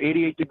Sarasota,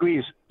 88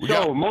 degrees.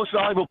 Most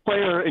valuable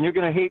player, and you're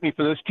going to hate me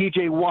for this,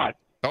 T.J. Watt.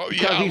 Oh,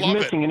 because yeah, I he's love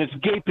missing, and it's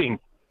gaping.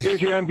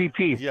 Here's your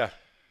MVP. Yeah.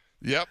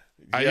 Yep.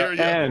 I hear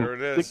you. And There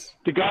it is.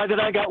 The guy that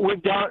I got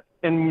wigged out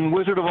in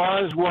Wizard of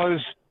Oz was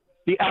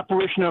the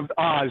apparition of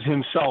Oz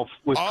himself.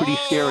 Was pretty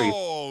scary.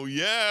 Oh,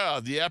 yeah,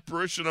 the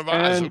apparition of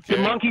Oz. And Okay.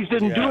 the monkeys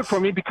didn't do it for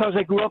me because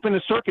I grew up in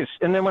a circus.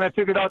 And then when I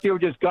figured out they were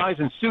just guys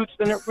in suits,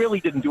 then it really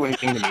didn't do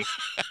anything to me.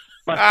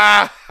 But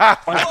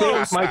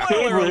my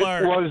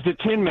favorite was the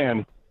Tin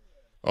Man.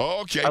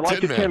 Okay, I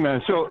like the Tin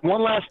Man. So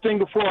one last thing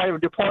before I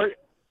depart.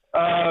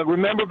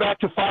 Remember back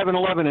to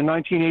 5-11 in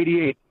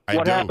 1988.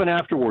 What happened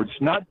afterwards?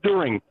 Not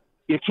during.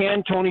 You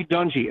canned Tony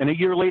Dungy, and a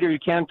year later you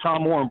canned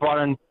Tom Moore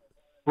and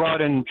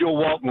brought in Joe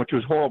Walton, which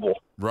was horrible.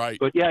 Right.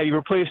 But yeah, you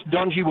replaced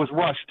Dungy with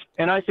Rust,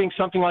 and I think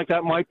something like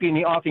that might be in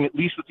the offing, at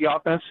least with the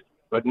offense,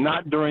 but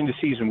not during the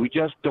season. We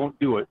just don't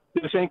do it.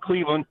 This ain't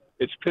Cleveland.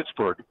 It's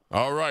Pittsburgh.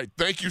 All right.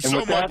 Thank you And so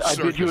with much, that, I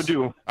bid you Circus.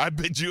 adieu. I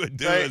bid you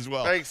adieu Thanks- as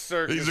well. thanks,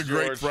 Circus He's a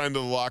great George. friend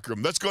of the locker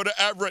room. Let's go to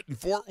Everett in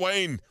Fort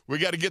Wayne. We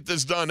got to get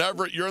this done.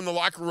 Everett, you're in the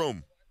locker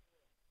room.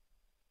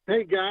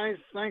 Hey, guys.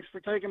 Thanks for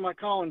taking my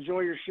call. Enjoy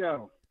your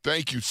show.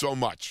 Thank you so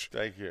much.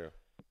 Thank you.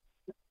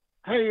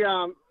 Hey,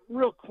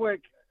 real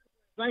quick,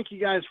 thank you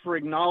guys for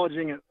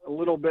acknowledging it a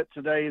little bit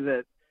today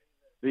that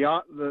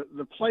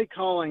the play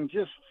calling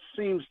just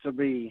seems to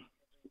be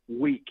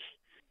weak.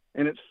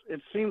 And it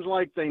seems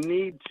like they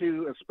need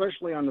to,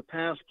 especially on the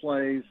pass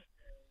plays,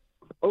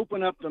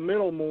 open up the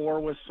middle more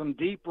with some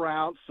deep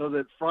routes so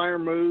that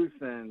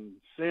Freiermuth and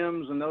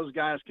Sims and those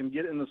guys can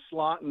get in the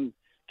slot and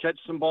catch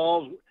some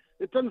balls.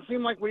 It doesn't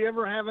seem like we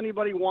ever have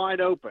anybody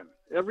wide open.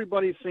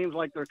 Everybody seems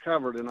like they're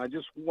covered, and I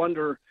just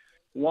wonder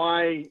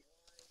why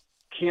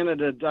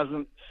Canada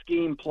doesn't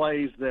scheme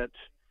plays that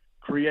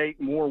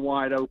create more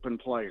wide open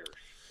players.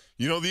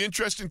 You know, the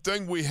interesting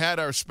thing, we had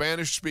our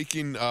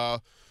Spanish-speaking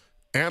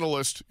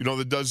analyst,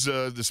 that does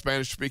the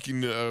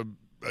Spanish-speaking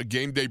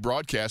game day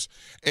broadcast,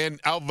 and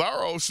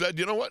Alvaro said,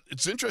 you know what,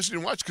 it's interesting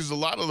to watch because a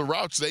lot of the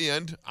routes, they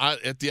end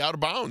at the out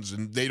of bounds,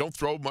 and they don't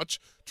throw much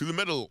to the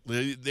middle.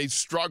 They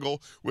struggle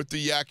with the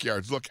yak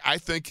yards. Look, I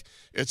think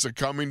it's a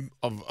coming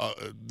of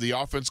the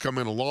offense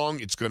coming along.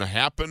 It's going to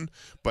happen,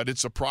 but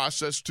it's a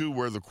process, too,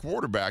 where the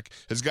quarterback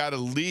has got to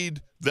lead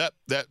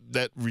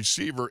that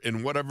receiver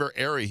in whatever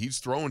area he's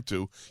throwing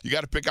to. You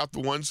got to pick out the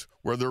ones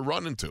where they're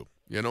running to.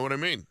 You know what I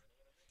mean?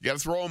 You got to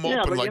throw them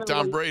open like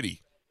Tom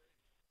Brady.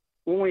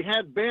 When we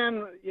had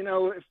Ben,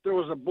 if there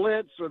was a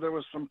blitz or there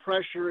was some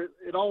pressure,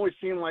 it always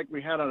seemed like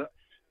we had a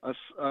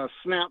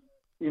snap,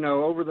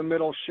 over the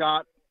middle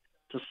shot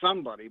to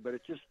somebody, but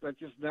that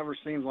just never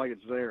seems like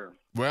it's there.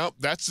 Well,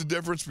 that's the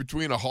difference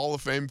between a Hall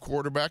of Fame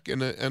quarterback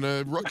and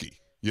a rookie.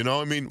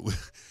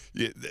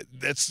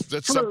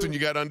 That's something you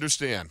got to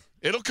understand.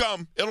 It'll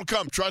come.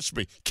 Trust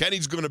me.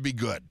 Kenny's going to be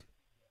good.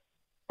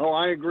 Oh,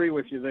 I agree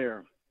with you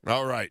there.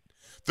 All right.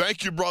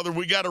 Thank you, brother.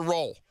 We got to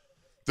roll.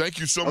 Thank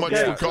you so much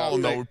for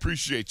calling, though. We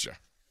appreciate you.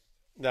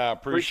 No,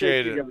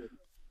 appreciate it.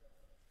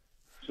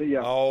 See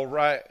ya. All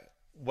right.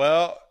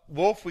 Well,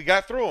 Wolf, we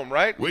got through them,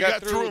 right? We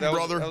got through them,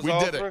 brother. We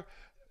did it.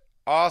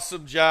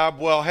 Awesome job.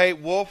 Well, hey,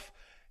 Wolf,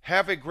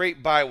 have a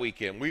great bye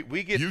weekend.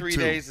 We get 3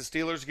 days. The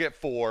Steelers get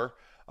 4.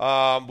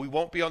 We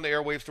won't be on the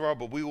airwaves tomorrow,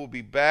 but we will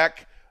be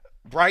back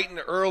bright and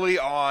early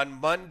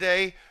on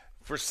Monday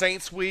for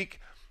Saints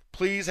Week.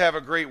 Please have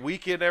a great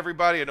weekend,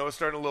 everybody. I know it's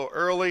starting a little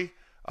early.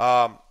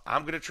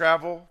 I'm going to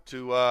travel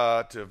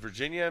to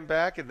Virginia and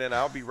back, and then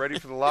I'll be ready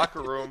for the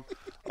locker room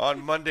on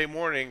Monday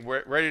morning.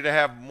 We're ready to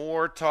have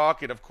more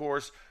talk and, of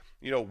course,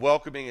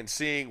 welcoming and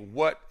seeing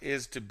what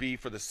is to be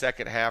for the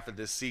second half of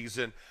this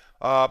season.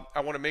 I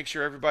want to make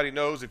sure everybody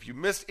knows if you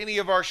missed any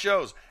of our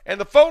shows, and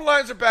the phone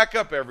lines are back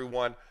up,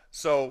 everyone.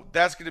 So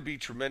that's going to be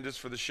tremendous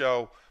for the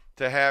show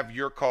to have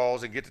your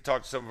calls and get to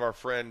talk to some of our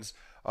friends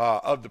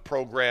of the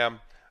program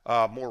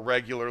more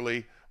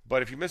regularly.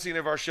 But if you miss any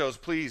of our shows,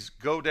 please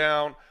go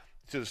down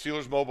to the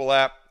Steelers mobile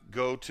app,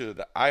 go to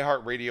the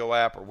iHeartRadio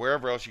app, or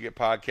wherever else you get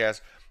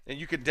podcasts. And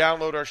you can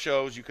download our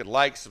shows. You can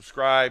like,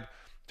 subscribe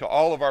to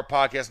all of our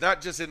podcasts,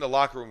 not just in the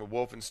locker room with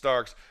Wolf and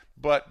Starks,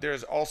 but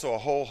there's also a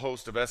whole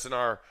host of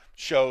SNR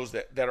shows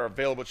that are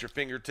available at your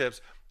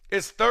fingertips.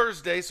 It's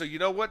Thursday, so you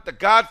know what? The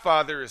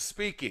Godfather is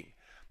speaking.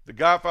 The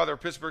Godfather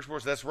of Pittsburgh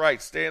sports, that's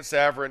right. Stan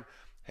Savran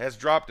has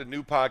dropped a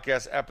new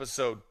podcast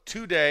episode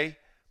today,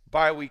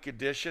 bi-week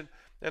edition.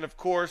 And, of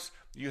course,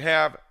 you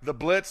have The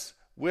Blitz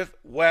with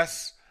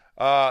Wes,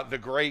 the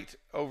great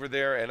over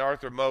there, and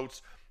Arthur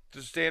Moats,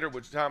 The Standard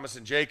with Thomas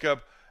and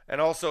Jacob, and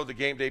also the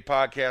Game Day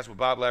podcast with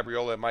Bob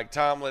Labriola and Mike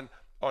Tomlin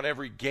on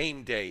every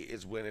game day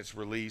is when it's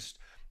released,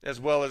 as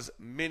well as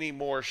many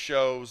more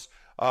shows.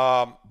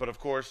 But, of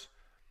course,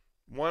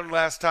 one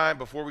last time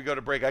before we go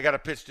to break, I got to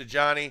pitch to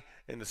Johnny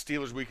in the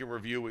Steelers Weekend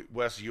Review with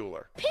Wes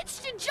Euler.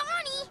 Pitch to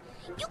Johnny?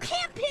 You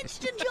can't pitch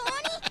to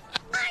Johnny.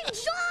 I'm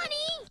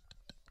Johnny.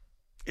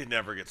 It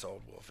never gets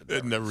old, Wolf.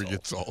 It never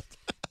gets old.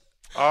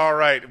 All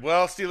right.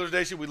 Well, Steelers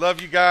Nation, we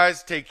love you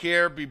guys. Take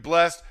care. Be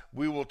blessed.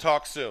 We will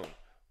talk soon.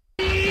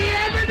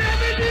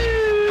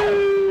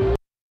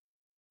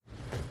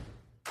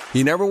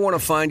 You never want to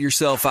find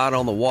yourself out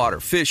on the water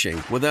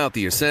fishing without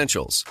the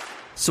essentials.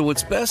 So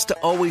it's best to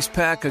always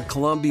pack a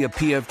Columbia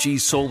PFG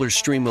Solar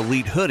Stream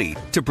Elite hoodie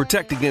to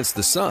protect against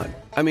the sun.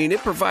 I mean,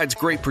 it provides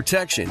great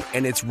protection,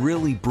 and it's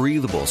really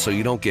breathable so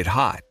you don't get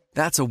hot.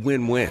 That's a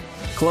win-win.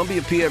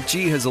 Columbia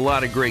PFG has a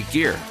lot of great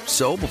gear.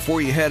 So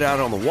before you head out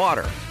on the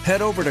water,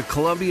 head over to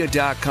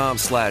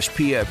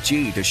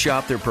Columbia.com/PFG to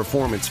shop their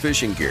performance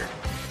fishing gear.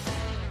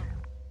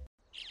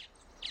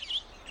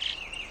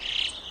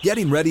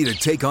 Getting ready to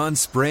take on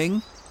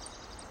spring?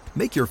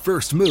 Make your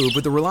first move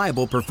with the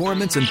reliable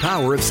performance and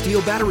power of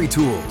Steel battery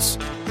tools.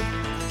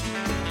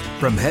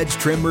 From hedge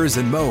trimmers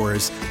and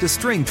mowers to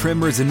string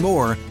trimmers and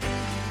more,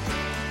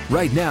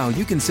 right now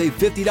you can save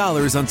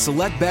 $50 on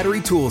select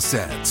battery tool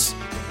sets.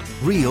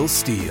 Real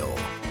Steel.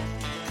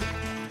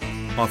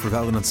 Offer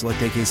valid on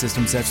select AK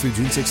system sets through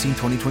June 16,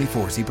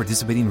 2024. See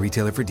participating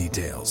retailer for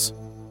details.